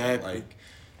something. Exactly.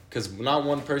 Because not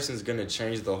one person is going to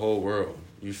change the whole world.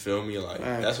 You feel me?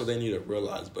 That's what they need to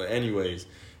realize. But anyways,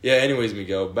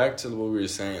 Miguel, back to what we were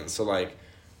saying. So,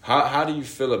 how do you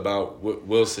feel about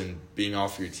Wilson being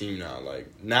off your team now?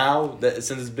 Now, that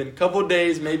since it's been a couple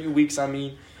days, maybe weeks,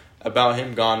 about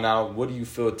him gone now, what do you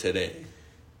feel today?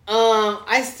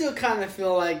 I still kind of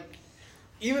feel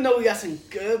even though we got some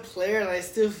good players, I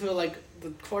still feel like the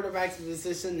quarterback's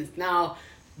position is now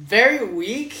very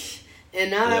weak. And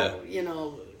now that,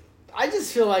 I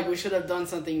just feel like we should have done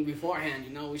something beforehand,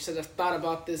 We should have thought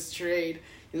about this trade,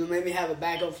 maybe have a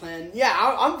backup plan. Yeah,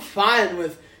 I'm fine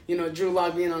with, Drew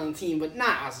Lock being on the team, but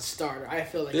not as a starter. I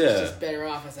feel like he's just better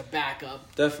off as a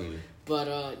backup. Definitely.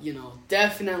 But,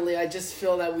 definitely, I just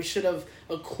feel that we should have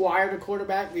acquired a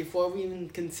quarterback before we even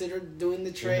considered doing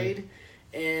the trade.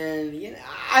 Mm-hmm. And,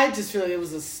 I just feel like it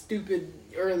was a stupid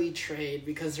early trade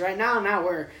because right now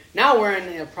we're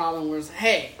in a problem where it's,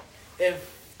 hey,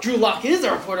 if Drew Lock is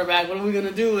our quarterback, what are we going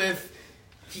to do if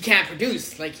he can't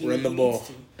produce like he run the ball?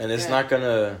 To? And it's not going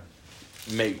to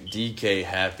make DK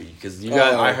happy because you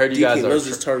guys. I heard you guys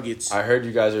are targets. I heard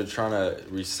you guys are trying to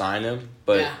re-sign him,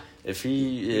 but if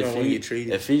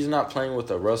he's not playing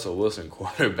with a Russell Wilson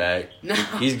quarterback,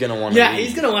 he's gonna want to.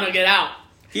 He's gonna want to get out.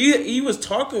 He was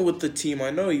talking with the team.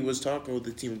 I know he was talking with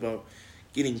the team about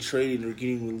getting traded or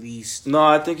getting released. No,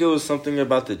 I think it was something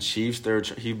about the Chiefs.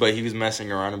 But he was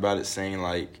messing around about it, saying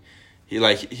like. He's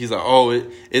like, oh,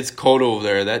 it's cold over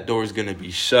there. That door's gonna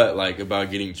be shut. Like about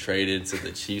getting traded to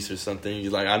the Chiefs or something.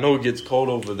 He's like, I know it gets cold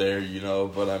over there,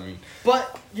 but I mean.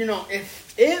 But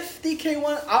if DK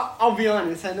won, I'll be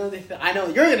honest. I know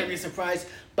you're gonna be surprised,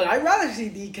 but I'd rather see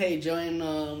DK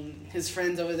join his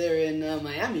friends over there in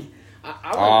Miami.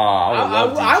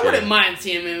 I wouldn't mind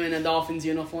seeing him in a Dolphins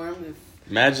uniform.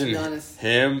 Imagine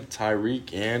him,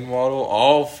 Tyreek, and Waddle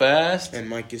all fast, and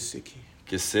Mike Gesicki.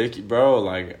 Gesicki, bro,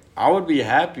 like, I would be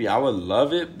happy. I would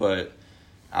love it, but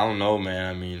I don't know,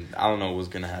 man. I mean, I don't know what's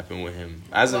going to happen with him.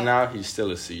 As of now, he's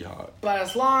still a Seahawk. But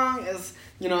as long as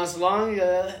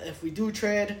if we do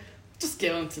trade, just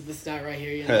give him to this guy right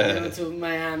here. Give him to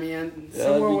Miami and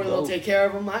somewhere where they'll take care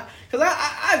of him. Because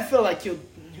I feel like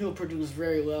he'll produce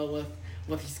very well with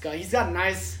what he's got. He's got a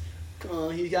nice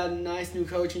new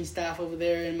coaching staff over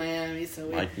there in Miami. So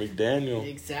Mike McDaniel.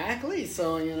 Exactly.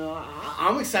 So,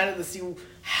 I'm excited to see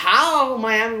how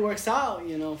Miami works out,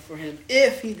 for him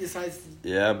if he decides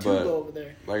to go over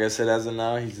there. Like I said, as of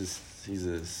now, he's a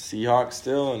Seahawk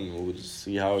still, and we'll just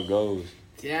see how it goes.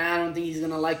 Yeah, I don't think he's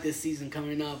going to like this season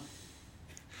coming up.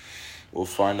 We'll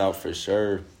find out for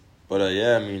sure. But,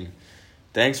 I mean,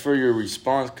 thanks for your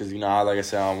response because, like I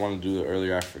said, I wanted to do it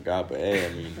earlier. I forgot. But, hey,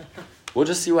 I mean... We'll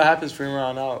just see what happens from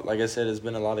around out. Like I said, it's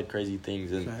been a lot of crazy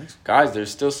things. And, guys, there's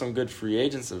still some good free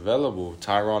agents available.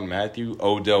 Tyrann Mathieu,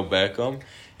 Odell Beckham.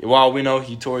 While we know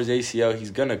he tore his ACL,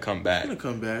 he's going to come back.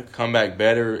 Come back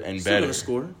better and better.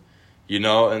 Still going to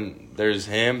score. And there's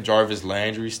him, Jarvis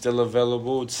Landry still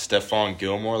available. It's Stephon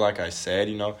Gilmore, like I said.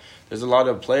 There's a lot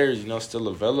of players, still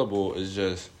available. It's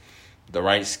just the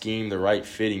right scheme, the right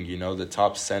fitting. The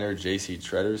top center, J.C.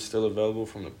 Treader, is still available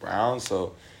from the Browns.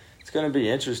 So... it's going to be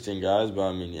interesting, guys,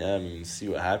 but, see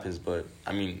what happens. But,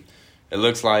 it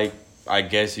looks like, I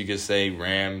guess you could say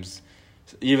Rams,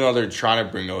 even though they're trying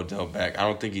to bring Odell back, I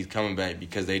don't think he's coming back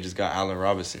because they just got Allen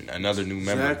Robinson, another new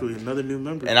member. Exactly, another new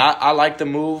member. And I like the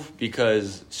move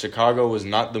because Chicago was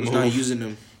not the move. Not using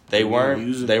him. They were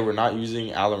not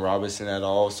using Allen Robinson at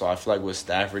all, so I feel like with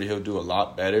Stafford, he'll do a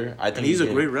lot better. I think and he's a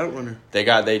great route runner.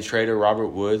 They traded Robert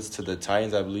Woods to the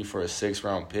Titans, I believe, for a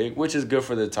 6th-round pick, which is good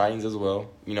for the Titans as well.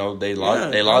 They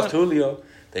lost Julio.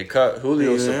 They cut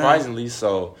Julio surprisingly,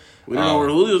 so we don't know where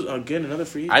Julio's again. Another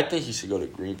free. I think he should go to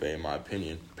Green Bay, in my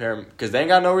opinion, because they ain't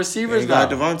got no receivers now.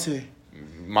 They got Devontae.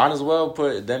 Might as well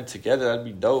put them together. That'd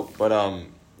be dope. But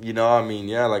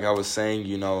like I was saying,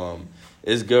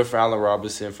 it's good for Allen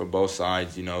Robinson for both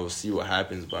sides, see what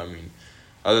happens. But,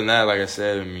 other than that, like I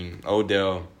said,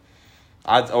 Odell,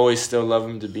 I'd always still love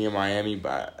him to be in Miami,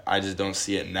 but I just don't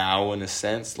see it now in a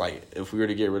sense. Like, if we were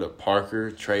to get rid of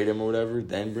Parker, trade him or whatever,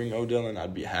 then bring Odell in,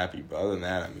 I'd be happy. But other than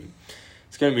that,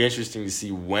 it's going to be interesting to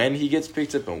see when he gets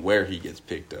picked up and where he gets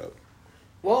picked up.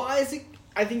 Well, Isaac,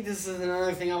 I think this is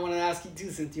another thing I want to ask you, too,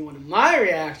 since you wanted my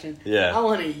reaction. Yeah. I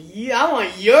want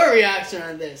your reaction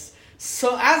on this.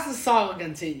 So as the saga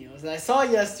continues, I saw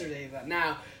yesterday that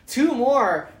now 2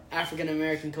 more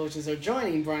African-American coaches are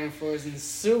joining Brian Flores in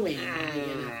suing the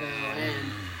NFL and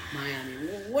Miami.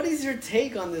 What is your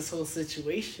take on this whole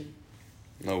situation?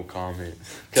 No comment.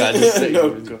 Can I just say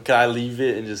can I leave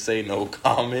it and just say no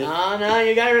comment? Oh, no,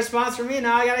 you got a response from me.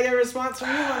 Now I got to get a response from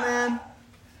you, my man.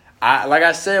 Like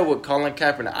I said with Colin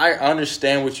Kaepernick, I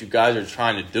understand what you guys are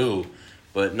trying to do.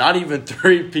 But not even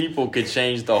 3 people could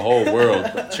change the whole world,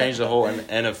 change the whole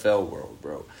NFL world,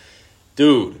 bro.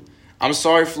 Dude, I'm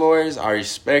sorry, Flores. I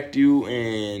respect you,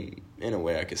 and in a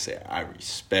way, I could say I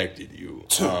respected you.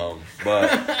 But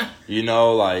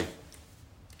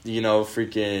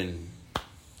freaking,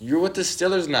 you're with the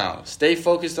Steelers now. Stay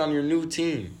focused on your new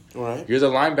team. Right. You're the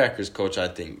linebackers coach, I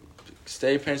think.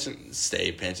 Pay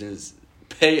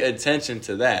attention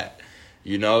to that.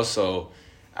 So.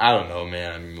 I don't know,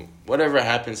 man. Whatever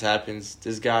happens.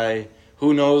 This guy,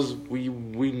 who knows? We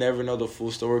never know the full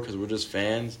story because we're just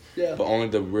fans. Yeah. But only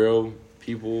the real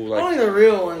people, only the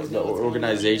real ones know. The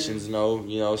organizations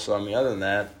know. So, other than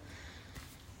that,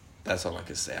 that's all I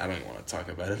can say. I don't even want to talk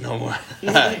about it no more.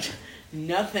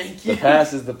 No, thank you. The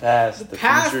past is the past. The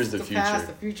future is the future. Past,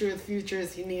 the future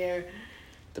is near.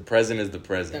 The present is the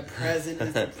present. The present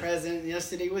is the present.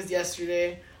 Yesterday was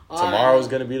yesterday. Tomorrow's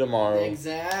going to be tomorrow.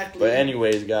 Exactly. But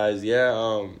anyways, guys,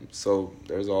 so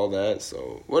there's all that.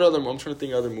 So what other, I'm trying to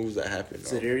think of other moves that happened.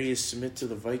 Za'Darius Smith to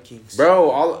the Vikings.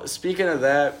 Bro, speaking of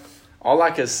that, all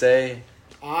I could say,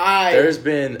 because there's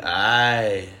been,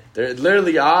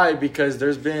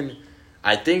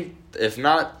 I think, if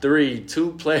not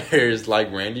 2 players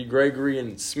like Randy Gregory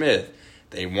and Smith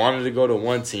They wanted to go to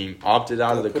one team, opted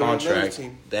out of the contract.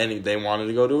 Then they wanted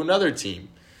to go to another team.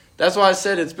 That's why I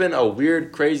said it's been a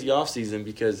weird, crazy offseason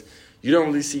because you don't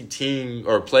really see team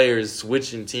or players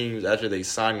switching teams after they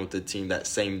sign with the team that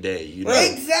same day. You know?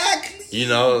 Exactly. You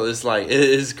know, it's like,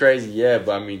 it's crazy. Yeah,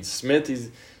 but I mean, Smith,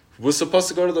 was supposed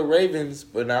to go to the Ravens,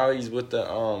 but now he's with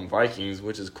the Vikings,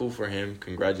 which is cool for him.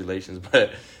 Congratulations.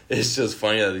 But it's just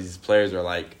funny that these players are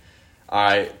like, all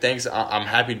right, thanks. I'm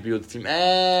happy to be with the team.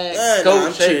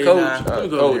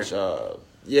 Coach.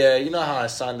 Yeah, you know how I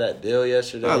signed that deal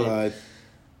yesterday? I lied.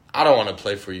 I don't want to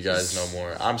play for you guys no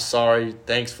more. I'm sorry.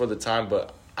 Thanks for the time,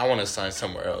 but I want to sign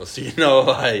somewhere else. You know,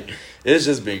 like, it's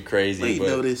just been crazy. Late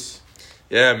notice.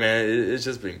 Yeah, man, it's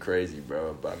just been crazy,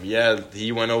 bro. But yeah,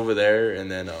 he went over there,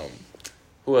 and then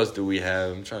who else do we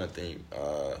have? I'm trying to think.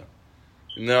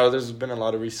 No, there's been a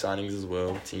lot of re-signings as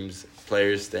well.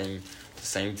 Players staying the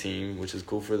same team, which is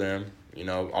cool for them. You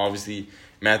know, obviously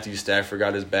Matthew Stafford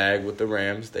got his bag with the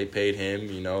Rams. They paid him.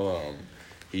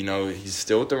 He's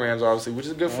still with the Rams, obviously, which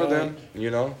is good for them.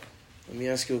 You know. Let me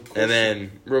ask you a question. And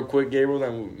then, real quick, Gabriel,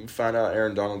 then we found out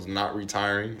Aaron Donald's not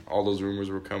retiring. All those rumors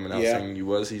were coming out saying he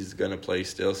was. He's going to play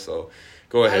still, so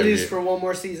go ahead. At least for one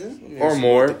more season. Or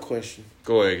more. The question.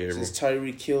 Go ahead, Gabriel. Since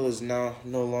Tyreek Hill is now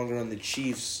no longer on the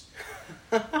Chiefs,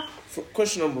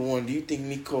 question number one, do you think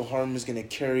Mecole Hardman is going to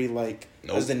carry,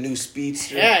 as the new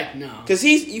speedster? Heck no. Because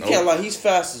can't lie, he's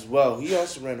fast as well. He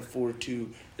also ran a 4.2.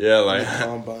 Yeah,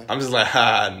 I'm just like,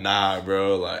 nah,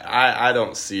 bro. Like, I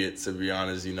don't see it, to be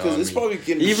honest, you know. Because it's probably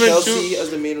getting Kelsey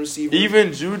as the main receiver.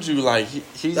 Even Juju, like,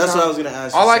 he's That's not, what I was going to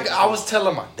ask you. I was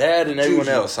telling my dad and everyone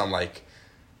else, I'm like,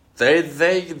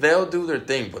 they'll do their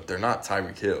thing, but they're not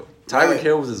Tyreek Hill. Tyreek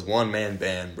Hill was his one-man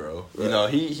band, bro. Right. You know,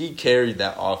 he carried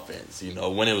that offense, you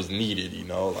know, when it was needed, you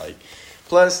know. Like,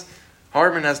 plus,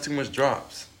 Hardman has too much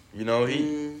drops. You know,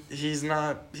 he's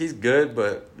good,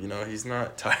 but, you know, he's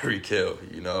not Tyreek Hill,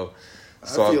 you know.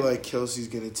 So I feel like Kelsey's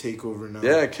going to take over now.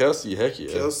 Yeah, Kelsey, heck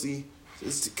yeah. Kelsey,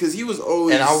 because he was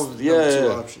always number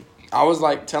two option. I was,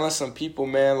 telling some people,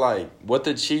 man, what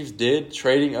the Chiefs did,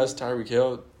 trading us Tyreek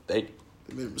Hill,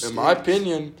 in my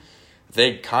opinion,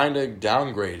 they kind of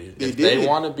downgraded. They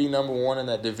want to be number one in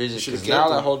that division, because now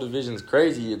that whole division's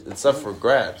crazy, it's up for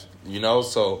grabs, you know.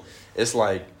 So it's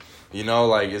like, you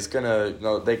know, it's gonna, you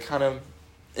know, they kind of,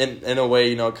 in a way,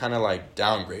 you know, kind of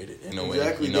downgraded in a way.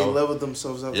 Exactly, you know? they leveled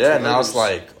themselves up. Yeah, now it's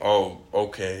like, oh,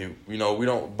 okay, you know, we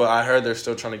don't. But I heard they're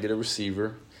still trying to get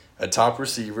a top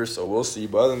receiver. So we'll see.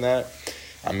 But other than that,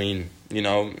 I mean, you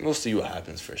know, we'll see what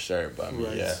happens for sure. But I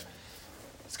mean, yeah,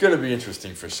 it's gonna be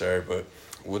interesting for sure. But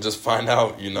we'll just find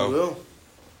out, you know. We will.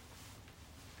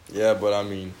 Yeah, but I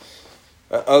mean,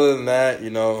 other than that, you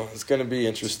know, it's going to be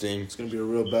interesting. It's going to be a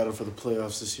real battle for the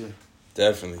playoffs this year.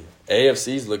 Definitely.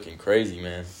 AFC's looking crazy,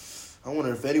 man. I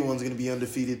wonder if anyone's going to be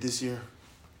undefeated this year.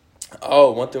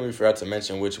 Oh, one thing we forgot to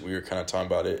mention, which we were kind of talking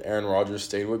about it, Aaron Rodgers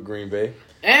stayed with Green Bay.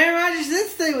 Aaron Rodgers did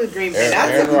stay with Green Bay.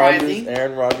 That's surprising.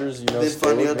 Aaron Rodgers, you know, then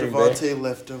finally out Devontae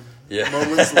left him. Yeah.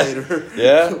 Moments later.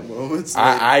 Yeah. Moments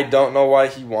later. I don't know why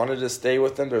he wanted to stay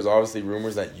with them. There's obviously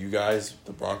rumors that you guys,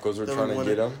 the Broncos, were trying to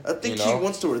get him. I think he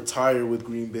wants to retire with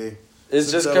Green Bay.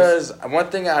 It's just because one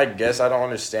thing I guess I don't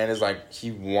understand is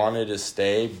he wanted to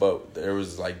stay, but there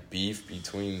was beef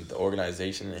between the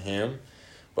organization and him.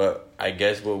 But I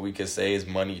guess what we could say is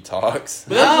money talks.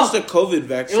 But that's just a COVID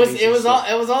vaccine. It was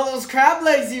all those crab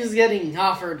legs he was getting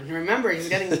offered. Remember, he was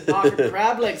getting offered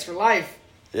crab legs for life.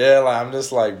 Yeah, I'm just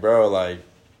bro,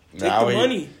 now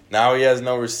money. Now he has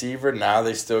no receiver. Now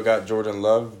they still got Jordan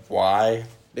Love. Why?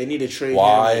 They need to trade him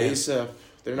ASAP.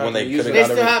 They're not going to use him. They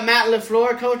still have Matt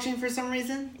LaFleur coaching for some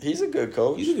reason? He's a good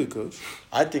coach.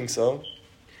 I think so.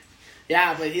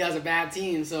 Yeah, but he has a bad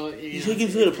team, so he's looking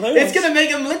for the playoffs. It's gonna make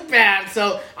him look bad.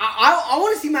 So I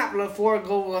want to see Matt LaFleur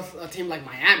go with a team like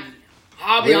Miami.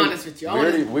 I'll be honest with you.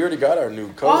 We already got our new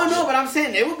coach. Oh no, but I'm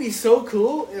saying it would be so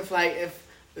cool if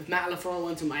Matt LaFleur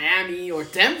went to Miami or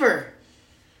Denver.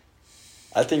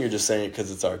 I think you're just saying it because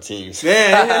it's our teams.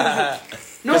 Yeah.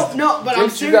 no, but I'm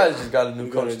serious. You guys just got a new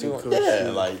coach too.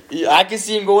 Yeah, I can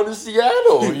see him going to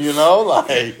Seattle. You know,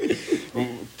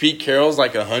 Pete Carroll's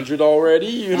 100 already.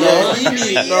 You know,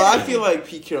 I feel like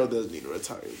Pete Carroll does need to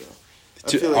retire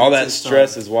though. All that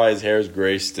stress is why his hair is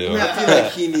gray still. I feel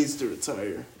like he needs to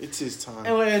retire. It's his time.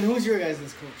 And who's your guys'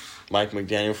 coach? Mike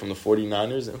McDaniel from the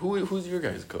 49ers. And who's your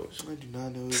guys' coach? I do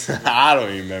not know. I don't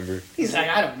even remember. He's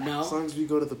I don't know. As long as we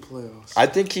go to the playoffs. I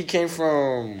think he came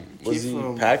from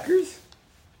Packers?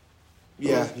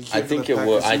 Yeah, I think it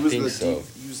was. I think so.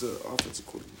 He was the offensive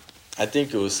coordinator. I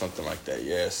think it was something like that.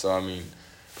 Yeah. So I mean,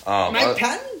 Mike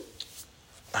Patton.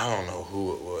 I don't know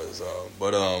who it was,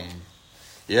 but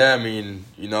Yeah, I mean,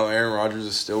 Aaron Rodgers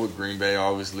is still with Green Bay,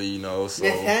 obviously, so...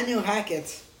 Nathaniel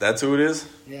Hackett. That's who it is?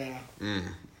 Yeah.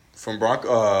 From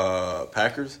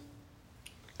Packers?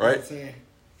 Right?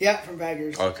 Yeah, from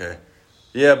Packers. Okay.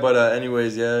 Yeah, but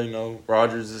anyways,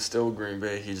 Rodgers is still with Green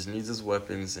Bay. He just needs his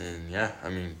weapons, and yeah, I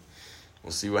mean,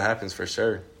 we'll see what happens for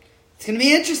sure. It's going to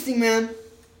be interesting, man.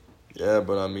 Yeah,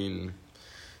 but I mean...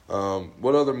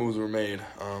 what other moves were made?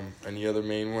 Any other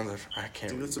main ones? I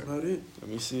can't remember. That's about it. Let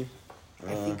me see.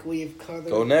 I think we've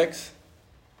covered... Go next.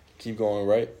 Keep going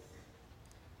right.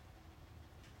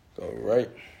 Go right.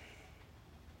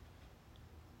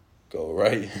 Go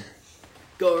right.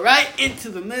 Go right into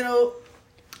the middle.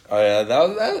 Oh,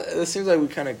 yeah. It seems like we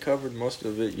kind of covered most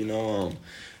of it,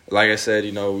 Like I said,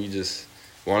 we just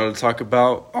wanted to talk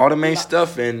about all the main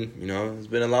stuff. And, it's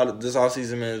been a lot of... This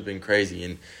offseason, man, has been crazy.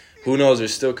 And who knows? There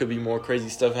still could be more crazy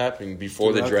stuff happening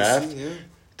before the draft. Yeah.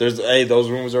 Those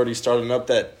rumors already starting up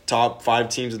that top 5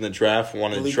 teams in the draft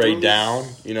want to trade down.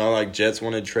 Like Jets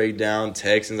want to trade down,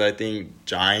 Texans, I think,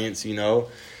 Giants. It's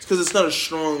because it's not a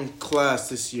strong class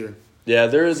this year. Yeah,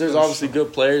 there's obviously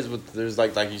good players, but there's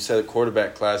like you said,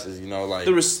 quarterback classes.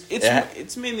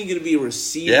 It's mainly going to be a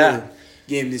receiver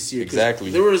game this year. Exactly.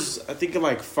 There was I think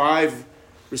 5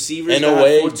 receivers. In a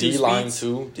way, D-line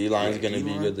too. D-line's going to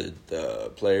be good.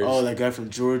 The players. Oh, that guy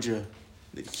from Georgia,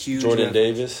 the huge Jordan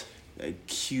Davis. A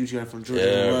huge guy from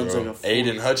Georgia who runs bro. like a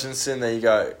Aiden Hutchinson. Then you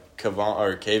got Kayvon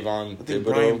I think Thibodeau.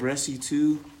 Brian Bresci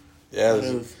too. Yeah,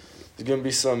 there's gonna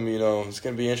be some. It's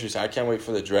gonna be interesting. I can't wait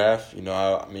for the draft. Me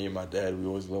and my dad, we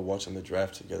always love watching the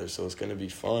draft together, so it's gonna be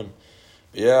fun.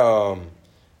 But yeah,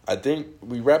 I think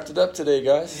we wrapped it up today,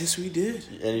 guys. Yes, we did.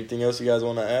 Anything else you guys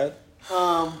want to add?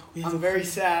 I'm very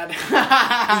sad. We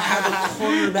have a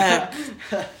quarterback.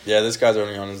 Yeah, this guy's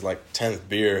only on his 10th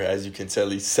beer. As you can tell,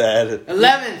 he's sad.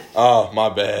 11th. Oh, my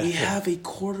bad. We have a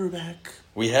quarterback.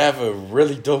 We have a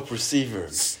really dope receiver.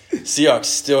 Seahawks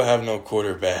still have no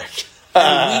quarterback.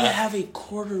 And we have a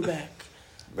quarterback.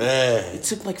 Man. It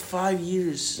took 5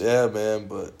 years. Yeah, man,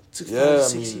 but it took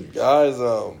 6 years. Guys,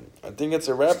 I think it's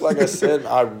a wrap. Like I said,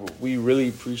 we really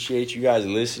appreciate you guys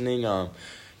listening.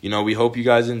 We hope you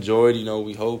guys enjoyed.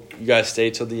 We hope you guys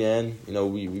stay till the end.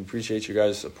 We appreciate you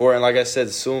guys' support. And like I said,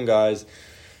 soon, guys,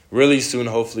 really soon,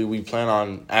 hopefully, we plan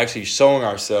on actually showing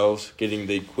ourselves, getting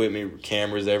the equipment,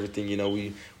 cameras,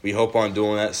 everything. We hope on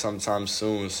doing that sometime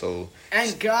soon. So,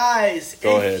 and guys,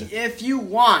 if you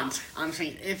want,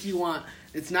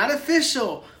 it's not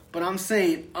official, but I'm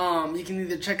saying, you can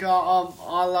either check out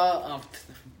all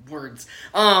words.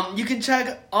 You can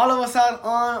check all of us out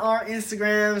on our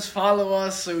Instagrams. Follow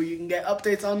us so you can get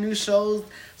updates on new shows.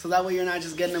 So that way you're not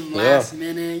just getting them last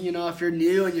minute. If you're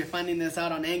new and you're finding this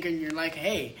out on Anchor and you're like,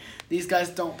 hey, these guys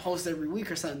don't post every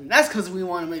week or something. That's because we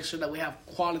want to make sure that we have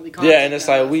quality content. Yeah, and it's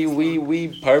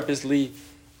we purposely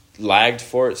lagged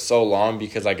for it so long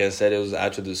because, like I said, it was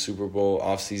after the Super Bowl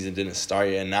offseason didn't start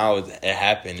yet, and now it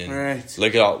happened. And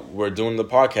look at we're doing the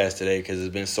podcast today because there's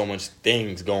been so much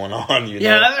things going on.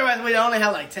 Yeah, otherwise we'd only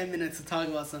have 10 minutes to talk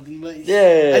about something. But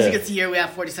as you can see here, we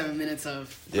have 47 minutes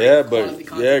of quality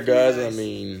content. Guys. I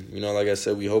mean, like I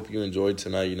said, we hope you enjoyed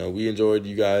tonight. We enjoyed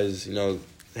you guys,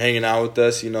 hanging out with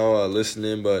us,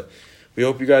 listening. But we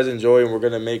hope you guys enjoy, and we're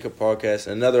gonna make a podcast,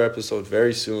 another episode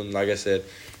very soon. Like I said.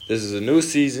 This is a new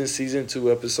season, Season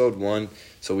 2, Episode 1.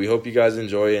 So we hope you guys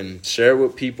enjoy and share it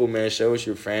with people, man. Share it with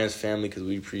your friends, family, because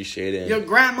we appreciate it. Your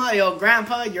grandma, your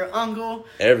grandpa, your uncle.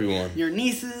 Everyone. Your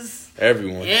nieces.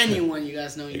 Everyone. Anyone you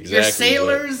guys know. Exactly, your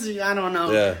sailors, I don't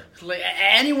know. Yeah.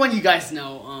 Anyone you guys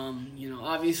know.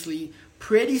 Obviously,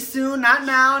 pretty soon, not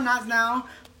now.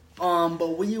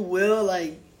 But we will,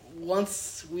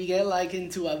 once we get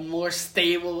into a more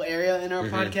stable area in our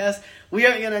podcast, we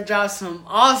are gonna drop some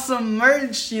awesome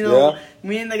merch.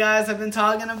 Me and the guys have been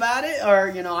talking about it,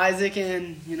 or Isaac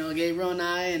and Gabriel and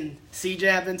I and CJ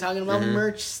have been talking about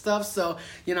merch stuff. So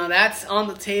that's on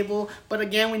the table. But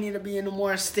again, we need to be in a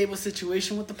more stable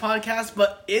situation with the podcast.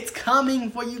 But it's coming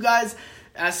for you guys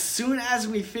as soon as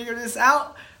we figure this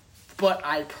out. But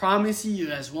I promise you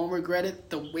guys won't regret it.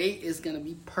 The wait is gonna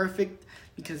be perfect.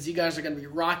 Because you guys are going to be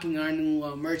rocking our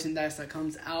new merchandise that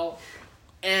comes out.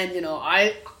 And,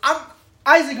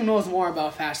 Isaac knows more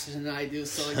about fashion than I do.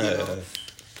 So,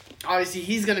 obviously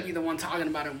he's going to be the one talking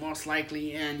about it most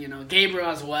likely. And, Gabriel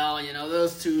as well.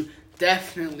 Those two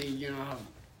definitely,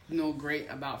 know great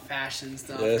about fashion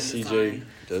stuff. Yeah, CJ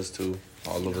does too.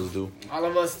 All of us do. All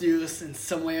of us do in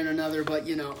some way or another. But,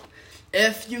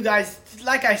 if you guys,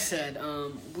 like I said,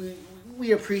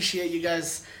 we appreciate you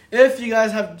guys. If you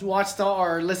guys have watched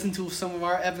or listened to some of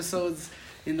our episodes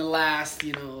in the last,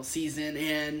 season,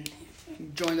 and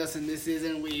joined us in this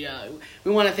season. We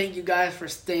want to thank you guys for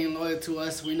staying loyal to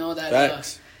us. We know that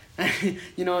Facts.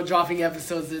 Dropping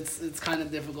episodes it's kind of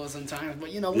difficult sometimes,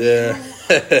 but Yeah.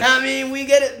 we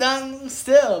get it done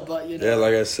still. But yeah,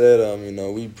 like I said,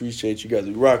 we appreciate you guys.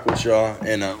 We rock with y'all,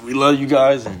 and we love you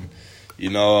guys, and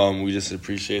we just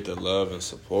appreciate the love and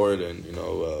support, and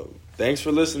thanks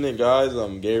for listening, guys.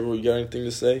 Gabriel, you got anything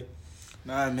to say?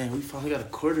 Nah, man, we finally got a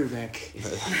quarterback. we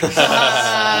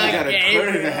got a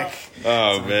quarterback.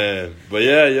 Oh man, but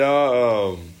yeah,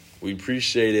 y'all. We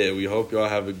appreciate it. We hope y'all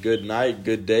have a good night,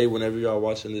 good day whenever y'all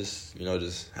watching this.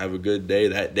 Just have a good day,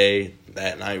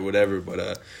 that night, whatever.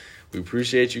 But we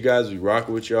appreciate you guys. We rock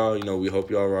with y'all. We hope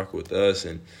y'all rock with us.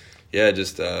 And, yeah,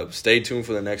 just stay tuned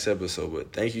for the next episode.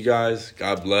 But thank you guys.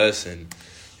 God bless. And,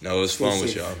 it was fun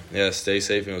with y'all. Yeah, stay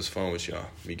safe, and it was fun with y'all.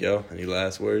 Miguel, any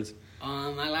last words?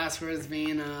 My last words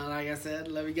being, like I said,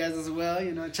 love you guys as well.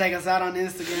 Check us out on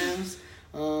Instagrams.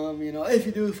 If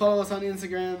you do follow us on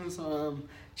Instagrams,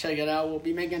 check it out. We'll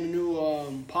be making a new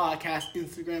podcast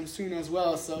Instagram soon as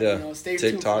well. So stay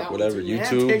tuned. TikTok, whatever.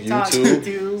 YouTube,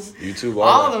 YouTube,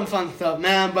 all them fun stuff,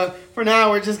 man. But for now,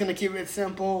 we're just gonna keep it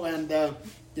simple, and we're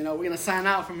gonna sign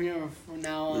out from here from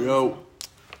now on. Yo,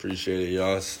 appreciate it,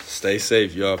 y'all. Stay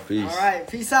safe, y'all. Peace. All right,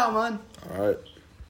 peace out, man. All right.